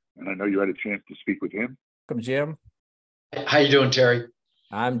there, and I know you had a chance to speak with him. Welcome, Jim. How you doing, Terry?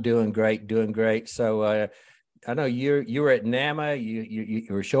 I'm doing great. So I know you were at NAMA. You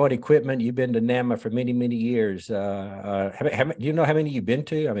were showing equipment. You've been to NAMA for many years. Do you know how many you've been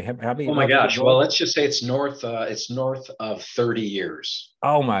to? I mean, how many? Oh my gosh! Well, let's just say it's north of 30 years.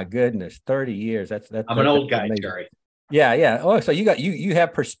 Oh my goodness, 30 years. That's I'm an old guy, amazing. Terry. Yeah. Oh, so you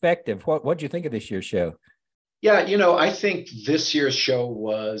have perspective. What'd you think of this year's show? Yeah, I think this year's show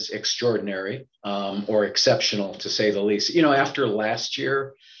was extraordinary, or exceptional to say the least. After last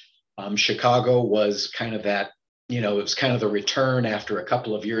year, Chicago was kind of that, it was kind of the return after a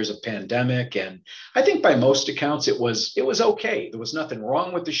couple of years of pandemic. And I think by most accounts, it was okay. There was nothing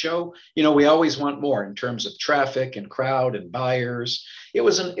wrong with the show. We always want more in terms of traffic and crowd and buyers. It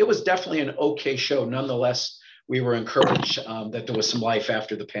was definitely an okay show. Nonetheless, we were encouraged that there was some life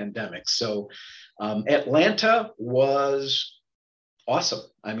after the pandemic. So Atlanta was awesome.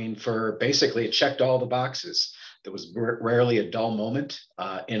 I mean, it checked all the boxes. There was rarely a dull moment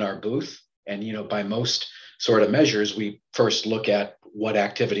in our booth. And, by most sort of measures, we first look at what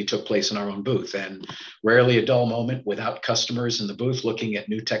activity took place in our own booth, and rarely a dull moment without customers in the booth looking at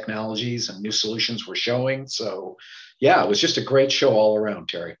new technologies and new solutions we're showing. So, yeah, it was just a great show all around,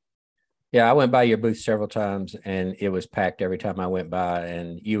 Terry. Yeah, I went by your booth several times, and it was packed every time I went by.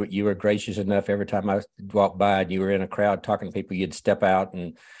 And you were gracious enough every time I walked by, and you were in a crowd talking to people, you'd step out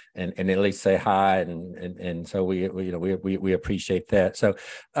and at least say hi, and so we appreciate that. So,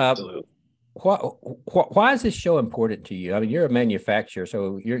 Absolutely. Why is this show important to you? I mean, you're a manufacturer,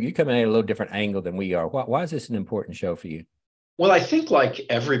 so you're coming at a little different angle than we are. Why is this an important show for you? Well, I think like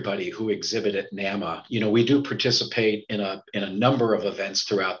everybody who exhibit at NAMA, we do participate in a number of events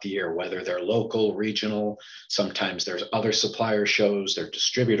throughout the year, whether they're local, regional. Sometimes there's other supplier shows, there are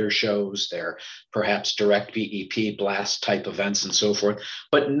distributor shows, there perhaps direct BEP blast type events and so forth.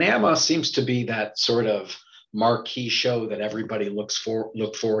 But NAMA seems to be that sort of marquee show that everybody look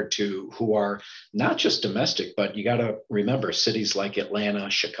forward to, who are not just domestic, but you got to remember cities like Atlanta,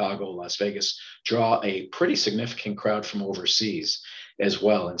 Chicago, Las Vegas draw a pretty significant crowd from overseas as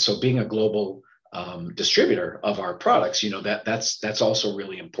well. And so being a global distributor of our products, that's also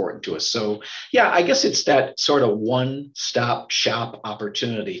really important to us. So yeah, I guess it's that sort of one-stop shop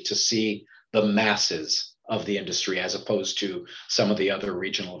opportunity to see the masses of the industry, as opposed to some of the other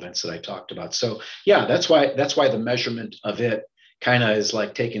regional events that I talked about. So yeah, that's why the measurement of it kind of is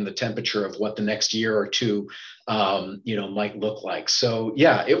like taking the temperature of what the next year or two, might look like. So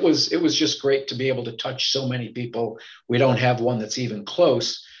yeah, it was just great to be able to touch so many people. We don't have one that's even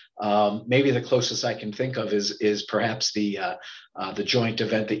close. Maybe the closest I can think of is perhaps the joint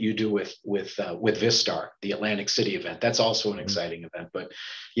event that you do with Vistar, the Atlantic City event. That's also an exciting event. But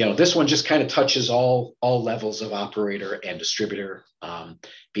this one just kind of touches all levels of operator and distributor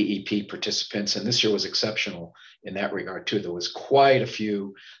BEP participants, and this year was exceptional in that regard too. There was quite a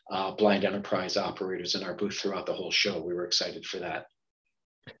few blind enterprise operators in our booth throughout the whole show. We were excited for that.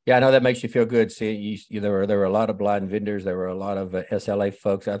 Yeah, I know that makes you feel good. See, there were a lot of blind vendors. There were a lot of SLA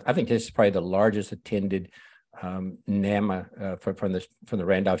folks. I think this is probably the largest attended NAMA from the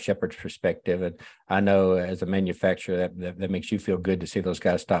Randolph-Sheppard perspective. And I know as a manufacturer that makes you feel good to see those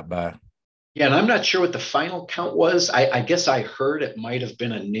guys stop by. Yeah, and I'm not sure what the final count was. I guess I heard it might have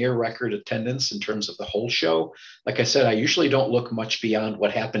been a near record attendance in terms of the whole show. Like I said, I usually don't look much beyond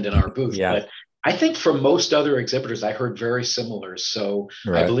what happened in our booth, yeah. But I think for most other exhibitors, I heard very similar. So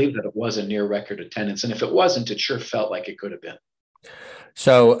right. I believe that it was a near record attendance. And if it wasn't, it sure felt like it could have been.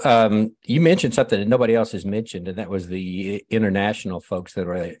 So you mentioned something that nobody else has mentioned, and that was the international folks that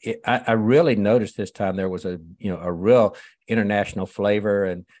were. I really noticed this time there was a real international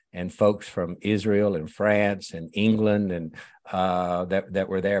flavor, and folks from Israel and France and England and that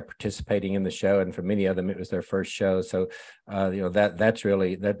were there participating in the show, and for many of them it was their first show. So that's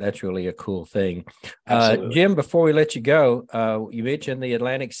really a cool thing. Jim, before we let you go, you mentioned the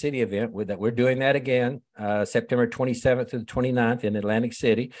Atlantic City event that we're doing that again, September 27th to the 29th in Atlantic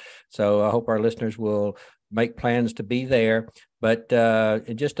City. So I hope our listeners will make plans to be there. But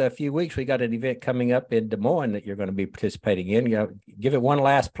in just a few weeks, we got an event coming up in Des Moines that you're going to be participating in. Give it one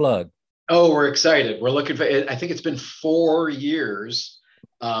last plug. Oh, we're excited. We're looking for, I think it's been 4 years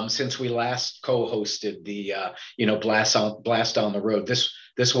since we last co-hosted the, Blast on the Road.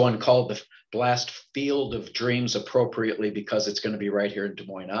 This one called the Blast Field of Dreams, appropriately, because it's going to be right here in Des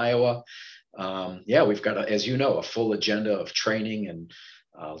Moines, Iowa. We've got, as you know, a full agenda of training and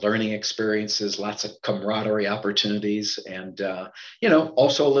learning experiences, lots of camaraderie opportunities, and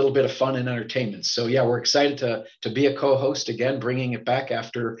also a little bit of fun and entertainment. So we're excited to be a co-host again, bringing it back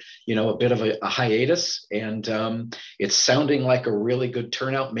after a bit of a hiatus, and it's sounding like a really good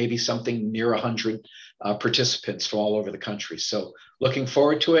turnout, maybe something near 100 participants from all over the country. So looking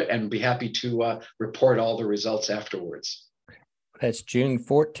forward to it, and be happy to report all the results afterwards. That's June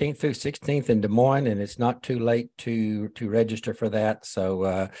 14th through 16th in Des Moines, and it's not too late to register for that.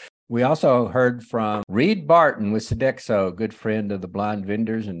 So we also heard from Reed Barton with Sodexo, a good friend of the blind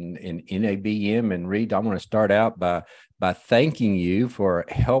vendors and NABM. And Reed, I want to start out by thanking you for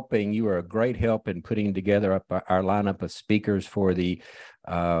helping. You were a great help in putting together our lineup of speakers for the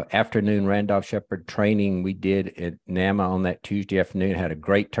afternoon Randolph-Sheppard training we did at NAMA on that Tuesday afternoon. Had a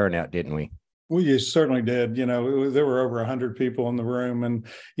great turnout, didn't we? Well, you certainly did. There were over 100 people in the room, and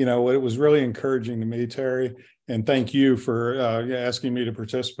it was really encouraging to me, Terry. And thank you for asking me to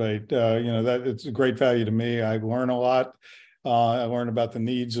participate. That it's a great value to me. I learn a lot. I learn about the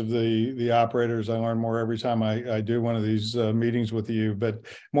needs of the operators. I learn more every time I do one of these meetings with you. But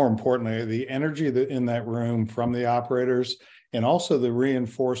more importantly, the energy in that room from the operators, and also the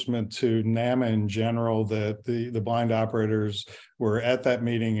reinforcement to NAMA in general, that the blind operators were at that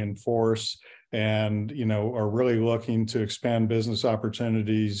meeting in force, and are really looking to expand business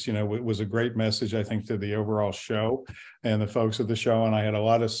opportunities. It was a great message, I think, to the overall show and the folks at the show. And I had a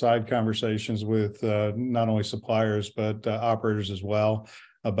lot of side conversations with not only suppliers but operators as well,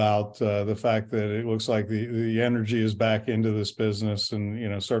 about the fact that it looks like the energy is back into this business,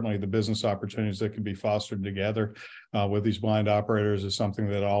 and certainly the business opportunities that can be fostered together with these blind operators is something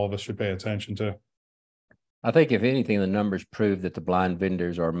that all of us should pay attention to. I think, if anything, the numbers prove that the blind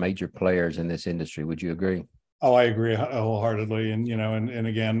vendors are major players in this industry. Would you agree? Oh, I agree wholeheartedly. And, and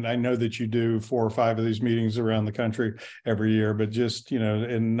again, I know that you do 4 or 5 of these meetings around the country every year, but just,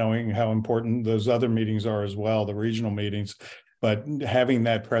 and knowing how important those other meetings are as well, the regional meetings. But having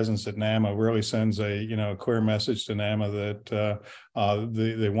that presence at NAMA really sends a clear message to NAMA that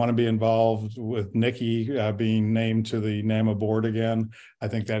they want to be involved. With Nikki being named to the NAMA board again, I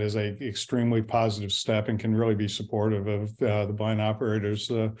think that is a extremely positive step and can really be supportive of the blind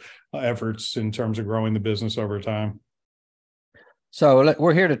operators' efforts in terms of growing the business over time. So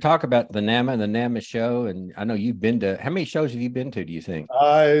we're here to talk about the NAMA show, and I know you've been to. How many shows have you been to, do you think?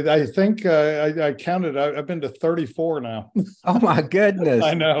 I think I counted. I've been to 34 now. Oh my goodness!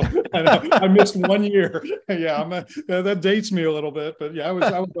 I know. I missed 1 year. Yeah, that dates me a little bit, but yeah,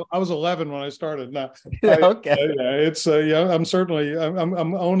 I was 11 when I started. Now, okay. It's I'm certainly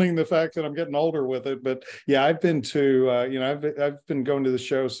I'm owning the fact that I'm getting older with it, but yeah, I've been to I've been going to the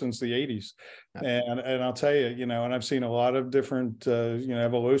show since the 80s. And I'll tell you, and I've seen a lot of different,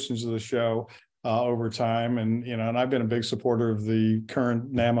 evolutions of the show over time. And, and I've been a big supporter of the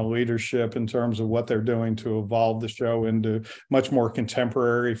current NAMA leadership in terms of what they're doing to evolve the show into much more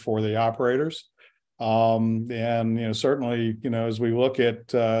contemporary for the operators. And, certainly, as we look at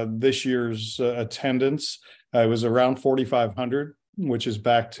this year's attendance, it was around 4,500, which is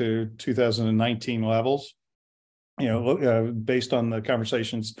back to 2019 levels. Based on the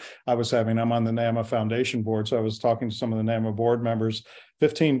conversations I was having, I'm on the NAMA Foundation board, so I was talking to some of the NAMA board members.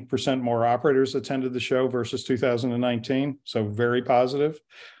 15% more operators attended the show versus 2019, so very positive.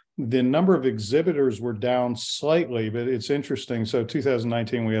 The number of exhibitors were down slightly, but it's interesting. So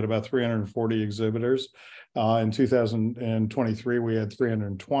 2019, we had about 340 exhibitors. In 2023, we had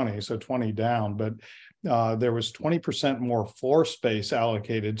 320, so 20 down. But there was 20% more floor space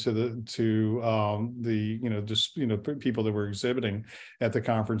allocated to the people that were exhibiting at the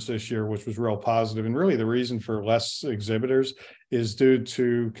conference this year, which was real positive. And really, the reason for less exhibitors is due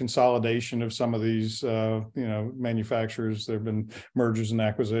to consolidation of some of these manufacturers. There have been mergers and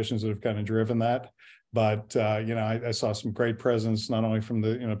acquisitions that have kind of driven that. But I saw some great presence, not only from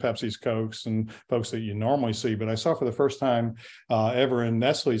the Pepsi's, Cokes, and folks that you normally see, but I saw for the first time ever in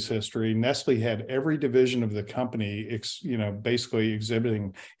Nestle's history, Nestle had every division of the company, basically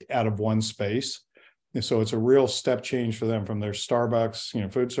exhibiting out of one space. And so it's a real step change for them, from their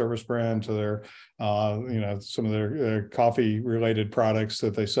Starbucks, food service brand, to their, some of their coffee related products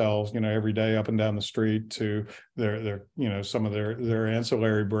that they sell, every day up and down the street, to their some of their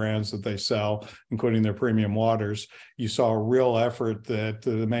ancillary brands that they sell, including their premium waters. You saw a real effort that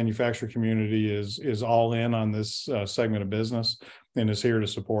the manufacturer community is all in on this segment of business and is here to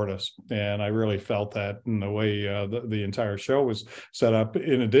support us. And I really felt that in the way the entire show was set up.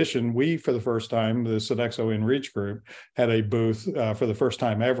 In addition, we, for the first time, the Sodexo InReach group, had a booth for the first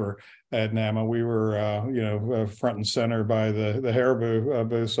time ever at NAMA. We were, front and center by the Haribo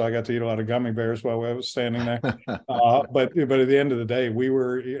booth, so I got to eat a lot of gummy bears while I was standing there. But at the end of the day, we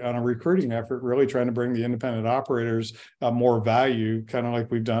were on a recruiting effort, really trying to bring the independent operators more value, kind of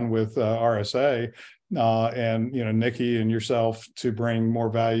like we've done with RSA. And Nikki and yourself, to bring more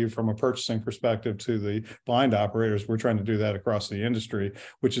value from a purchasing perspective to the blind operators. We're trying to do that across the industry,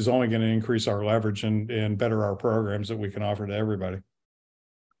 which is only going to increase our leverage and better our programs that we can offer to everybody.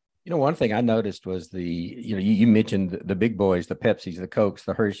 One thing I noticed was you mentioned the big boys, the Pepsis, the Cokes,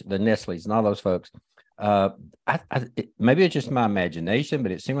 the Hershey, the Nestle's, and all those folks. Maybe it's just my imagination,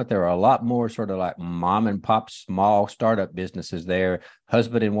 but it seemed like there were a lot more sort of like mom and pop, small startup businesses there,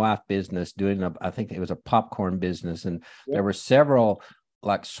 husband and wife business doing I think it was a popcorn business. And there were several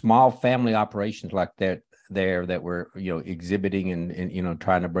like small family operations like that there that were, exhibiting and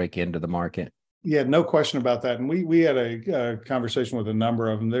trying to break into the market. Yeah, no question about that. And we had a conversation with a number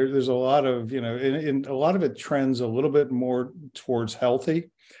of them. There's a lot of, and a lot of it trends a little bit more towards healthy.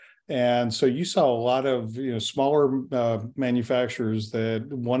 And so you saw a lot of smaller manufacturers that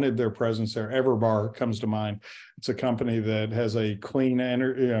wanted their presence there. Everbar comes to mind. It's a company that has a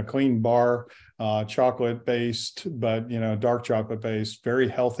clean bar, chocolate based, but dark chocolate based, very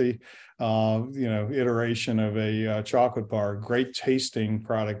healthy, iteration of a chocolate bar. Great tasting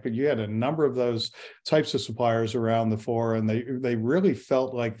product. But you had a number of those types of suppliers around the floor, and they really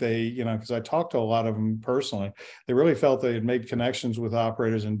felt like because I talked to a lot of them personally, they really felt they had made connections with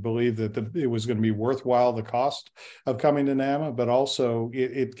operators and believed that it was going to be worthwhile, the cost of coming to NAMA, but also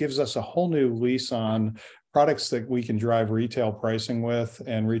it gives us a whole new lease on products that we can drive retail pricing with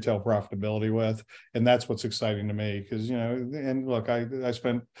and retail profitability with. And that's what's exciting to me, because, and look, I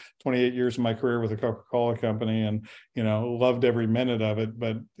spent 28 years of my career with the Coca-Cola company and, loved every minute of it.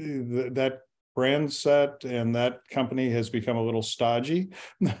 But that brand set and that company has become a little stodgy,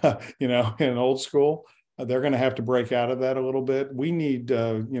 and old school. They're going to have to break out of that a little bit. We need,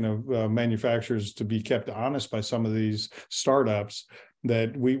 manufacturers to be kept honest by some of these startups,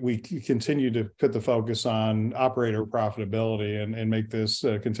 that we continue to put the focus on operator profitability and make this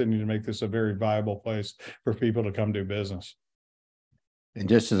continue to make this a very viable place for people to come do business. And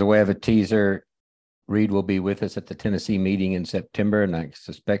just as a way of a teaser, Reed will be with us at the Tennessee meeting in September, and I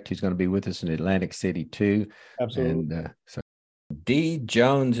suspect he's going to be with us in Atlantic City too. Absolutely. And so Dee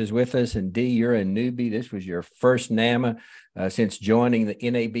Jones is with us, and Dee, you're a newbie. This was your first NAMA since joining the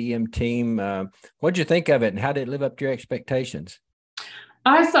NABM team. What'd you think of it, and how did it live up to your expectations?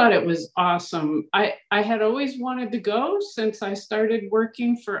 I thought it was awesome. I had always wanted to go since I started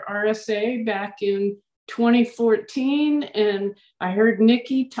working for RSA back in 2014, and I heard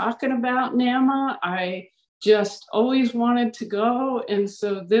Nikki talking about NAMA. I just always wanted to go, and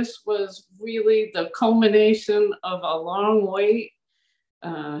so this was really the culmination of a long wait.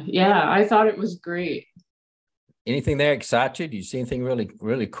 I thought it was great. Anything there excite you? Did you see anything really,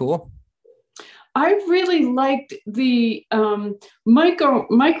 really cool? I really liked the micro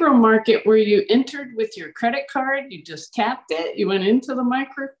market where you entered with your credit card. You just tapped it. You went into the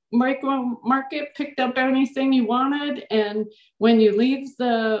micro market, picked up anything you wanted, and when you leave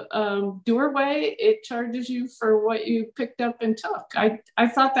the doorway, it charges you for what you picked up and took. I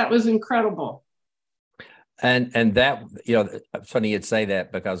thought that was incredible. And that, funny you'd say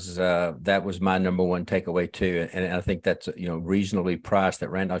that, because that was my number one takeaway too. And I think that's, reasonably priced, that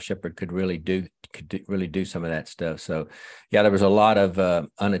Randolph-Sheppard could really do some of that stuff. So yeah, there was a lot of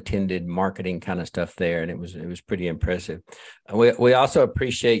unattended marketing kind of stuff there, and it was pretty impressive. We also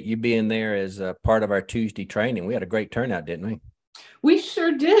appreciate you being there as a part of our Tuesday training. We had a great turnout, didn't we? We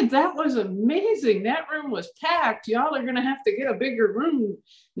sure did. That was amazing. That room was packed. Y'all are going to have to get a bigger room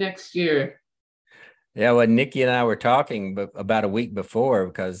next year. Yeah, well, Nikki and I were talking about a week before,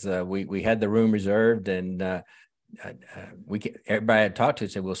 because we had the room reserved, and everybody I talked to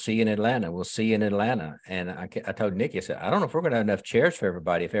said, we'll see you in Atlanta. We'll see you in Atlanta. And I told Nikki, I said, I don't know if we're going to have enough chairs for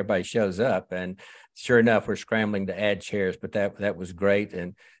everybody if everybody shows up. And sure enough, we're scrambling to add chairs, but that was great.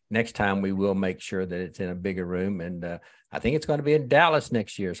 And next time we will make sure that it's in a bigger room. And I think it's going to be in Dallas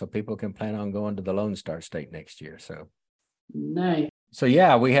next year, so people can plan on going to the Lone Star State next year. So nice. So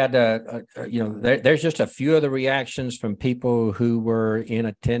yeah, we had there's just a few of the reactions from people who were in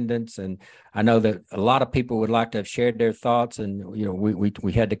attendance, and I know that a lot of people would like to have shared their thoughts, and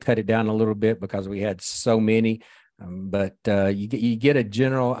we had to cut it down a little bit because we had so many, but you get a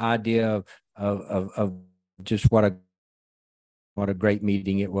general idea of just what a great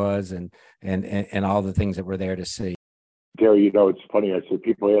meeting it was, and all the things that were there to see. Gary, it's funny. I said,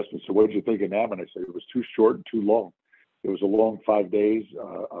 people ask me, so what did you think of NAM? And I said, it was too short and too long. It was a long 5 days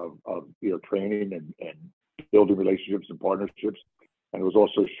of training and building relationships and partnerships, and it was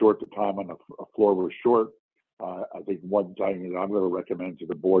also short. The time on the floor was short. I think one thing that I'm going to recommend to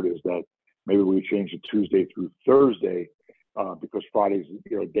the board is that maybe we change it Tuesday through Thursday, because Friday's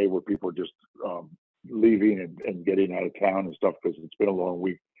a day where people are just leaving and getting out of town and stuff, because it's been a long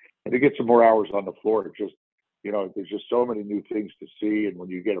week, and to get some more hours on the floor. It just there's just so many new things to see, and when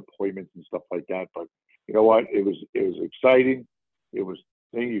you get appointments and stuff like that, but you know what? It was exciting. It was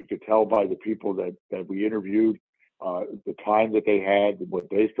you could tell by the people that we interviewed, the time that they had, what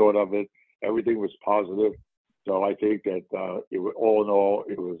they thought of it. Everything was positive. So I think that it was, all in all,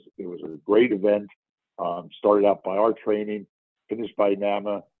 it was a great event. Started out by our training, finished by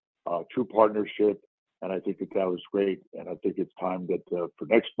NAMA, true partnership, and I think that was great. And I think it's time that for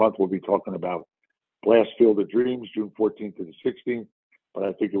next month we'll be talking about Blast Field of Dreams, June 14th to the 16th. But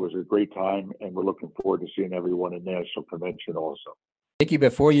I think it was a great time, and we're looking forward to seeing everyone in National Convention also. Nikki,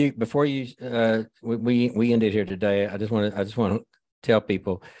 before you we ended here today, I just want to tell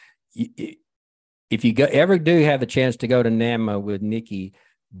people, if you ever do have the chance to go to NAMA with Nikki,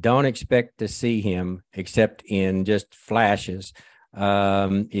 don't expect to see him except in just flashes,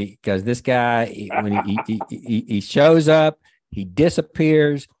 because this guy, when he shows up, he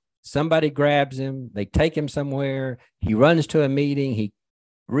disappears. Somebody grabs him, they take him somewhere, he runs to a meeting, he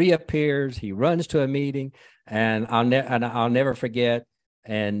reappears, he runs to a meeting, and I'll never forget.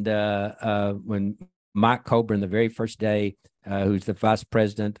 And when Mike Coburn, the very first day, who's the vice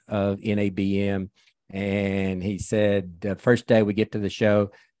president of NABM, and he said, the first day we get to the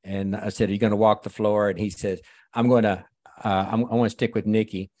show, and I said, "Are you going to walk the floor?" And he says, I want to stick with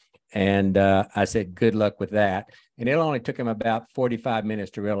Nikki. And I said, "Good luck with that." And it only took him about 45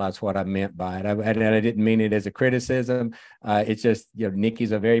 minutes to realize what I meant by it. I didn't mean it as a criticism. It's just,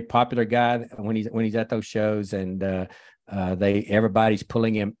 Nikki's a very popular guy when he's at those shows, and everybody's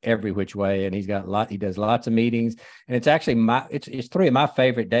pulling him every which way. And he does lots of meetings, and it's actually it's 3 of my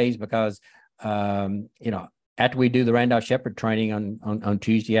favorite days because after we do the Randolph-Sheppard training on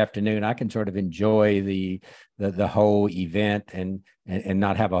Tuesday afternoon, I can sort of enjoy the whole event and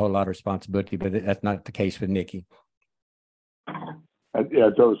not have a whole lot of responsibility, but that's not the case with Nikki. Yeah,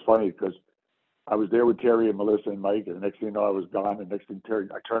 it was funny because I was there with Terry and Melissa and Mike, and the next thing you know, I was gone. And next thing, Terry,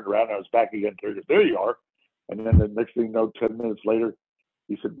 I turned around and I was back again. Terry goes, "There you are." And then the next thing you know, 10 minutes later,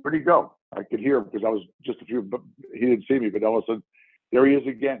 he said, "Where'd he go?" I could hear him because I was just he didn't see me, but all of a sudden, there he is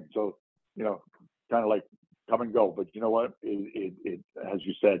again. So, kind of like come and go. But you know what? It as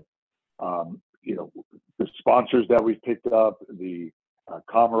you said, the sponsors that we've picked up, the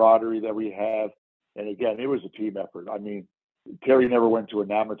camaraderie that we have, and again, it was a team effort. I mean, Terry never went to a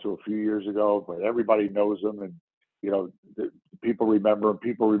NAMA a few years ago, but everybody knows him, and the people remember him.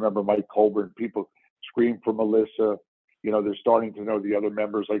 People remember Mike Colburn. People scream for Melissa. They're starting to know the other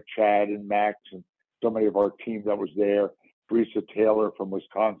members like Chad and Max and so many of our team that was there. Teresa Taylor from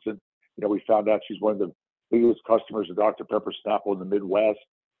Wisconsin. We found out she's one of the biggest customers of Dr. Pepper Snapple in the Midwest.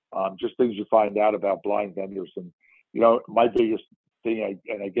 Just things you find out about blind vendors. And, my biggest thing,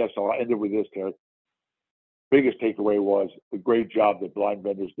 and I guess I'll end it with this, Terry. Biggest takeaway was the great job that blind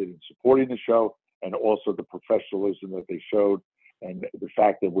vendors did in supporting the show, and also the professionalism that they showed, and the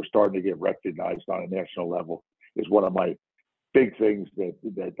fact that we're starting to get recognized on a national level is one of my big things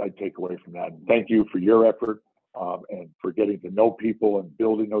that I take away from that. And thank you for your effort and for getting to know people and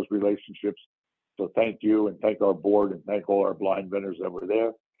building those relationships. So thank you, and thank our board, and thank all our blind vendors that were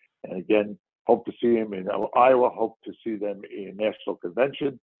there. And again, hope to see them in Iowa, hope to see them in National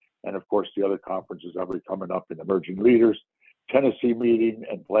Convention, and of course the other conferences that are coming up in Emerging Leaders, Tennessee meeting,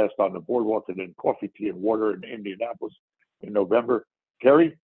 and Blast on the Boardwalk, and then Coffee, Tea, and Water in Indianapolis in November.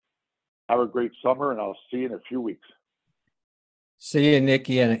 Terry, have a great summer, and I'll see you in a few weeks. See you,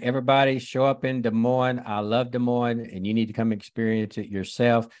 Nikki, and everybody show up in Des Moines. I love Des Moines, and you need to come experience it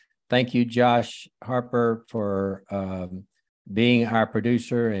yourself. Thank you, Josh Harper, for being our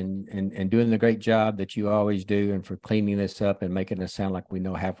producer and doing the great job that you always do, and for cleaning this up and making us sound like we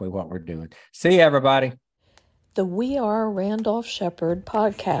know halfway what we're doing. See you, everybody. The We Are Randolph-Sheppard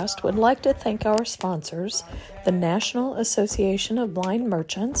podcast would like to thank our sponsors, the National Association of Blind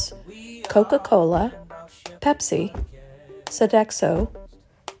Merchants, Coca-Cola, Pepsi, Sodexo,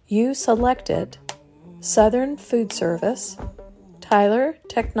 You Select It, Southern Food Service, Tyler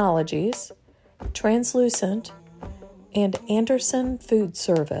Technologies, Translucent, and Anderson Food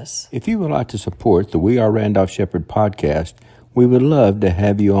Service. If you would like to support the We Are Randolph-Sheppard podcast, we would love to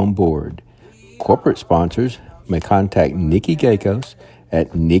have you on board. Corporate sponsors may contact Nikki Gakos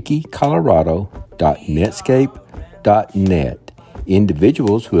at nikkicolorado.netscape.net.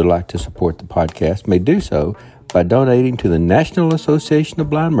 Individuals who would like to support the podcast may do so by donating to the National Association of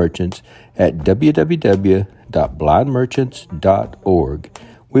Blind Merchants at www.blindmerchants.org.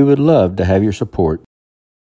 We would love to have your support.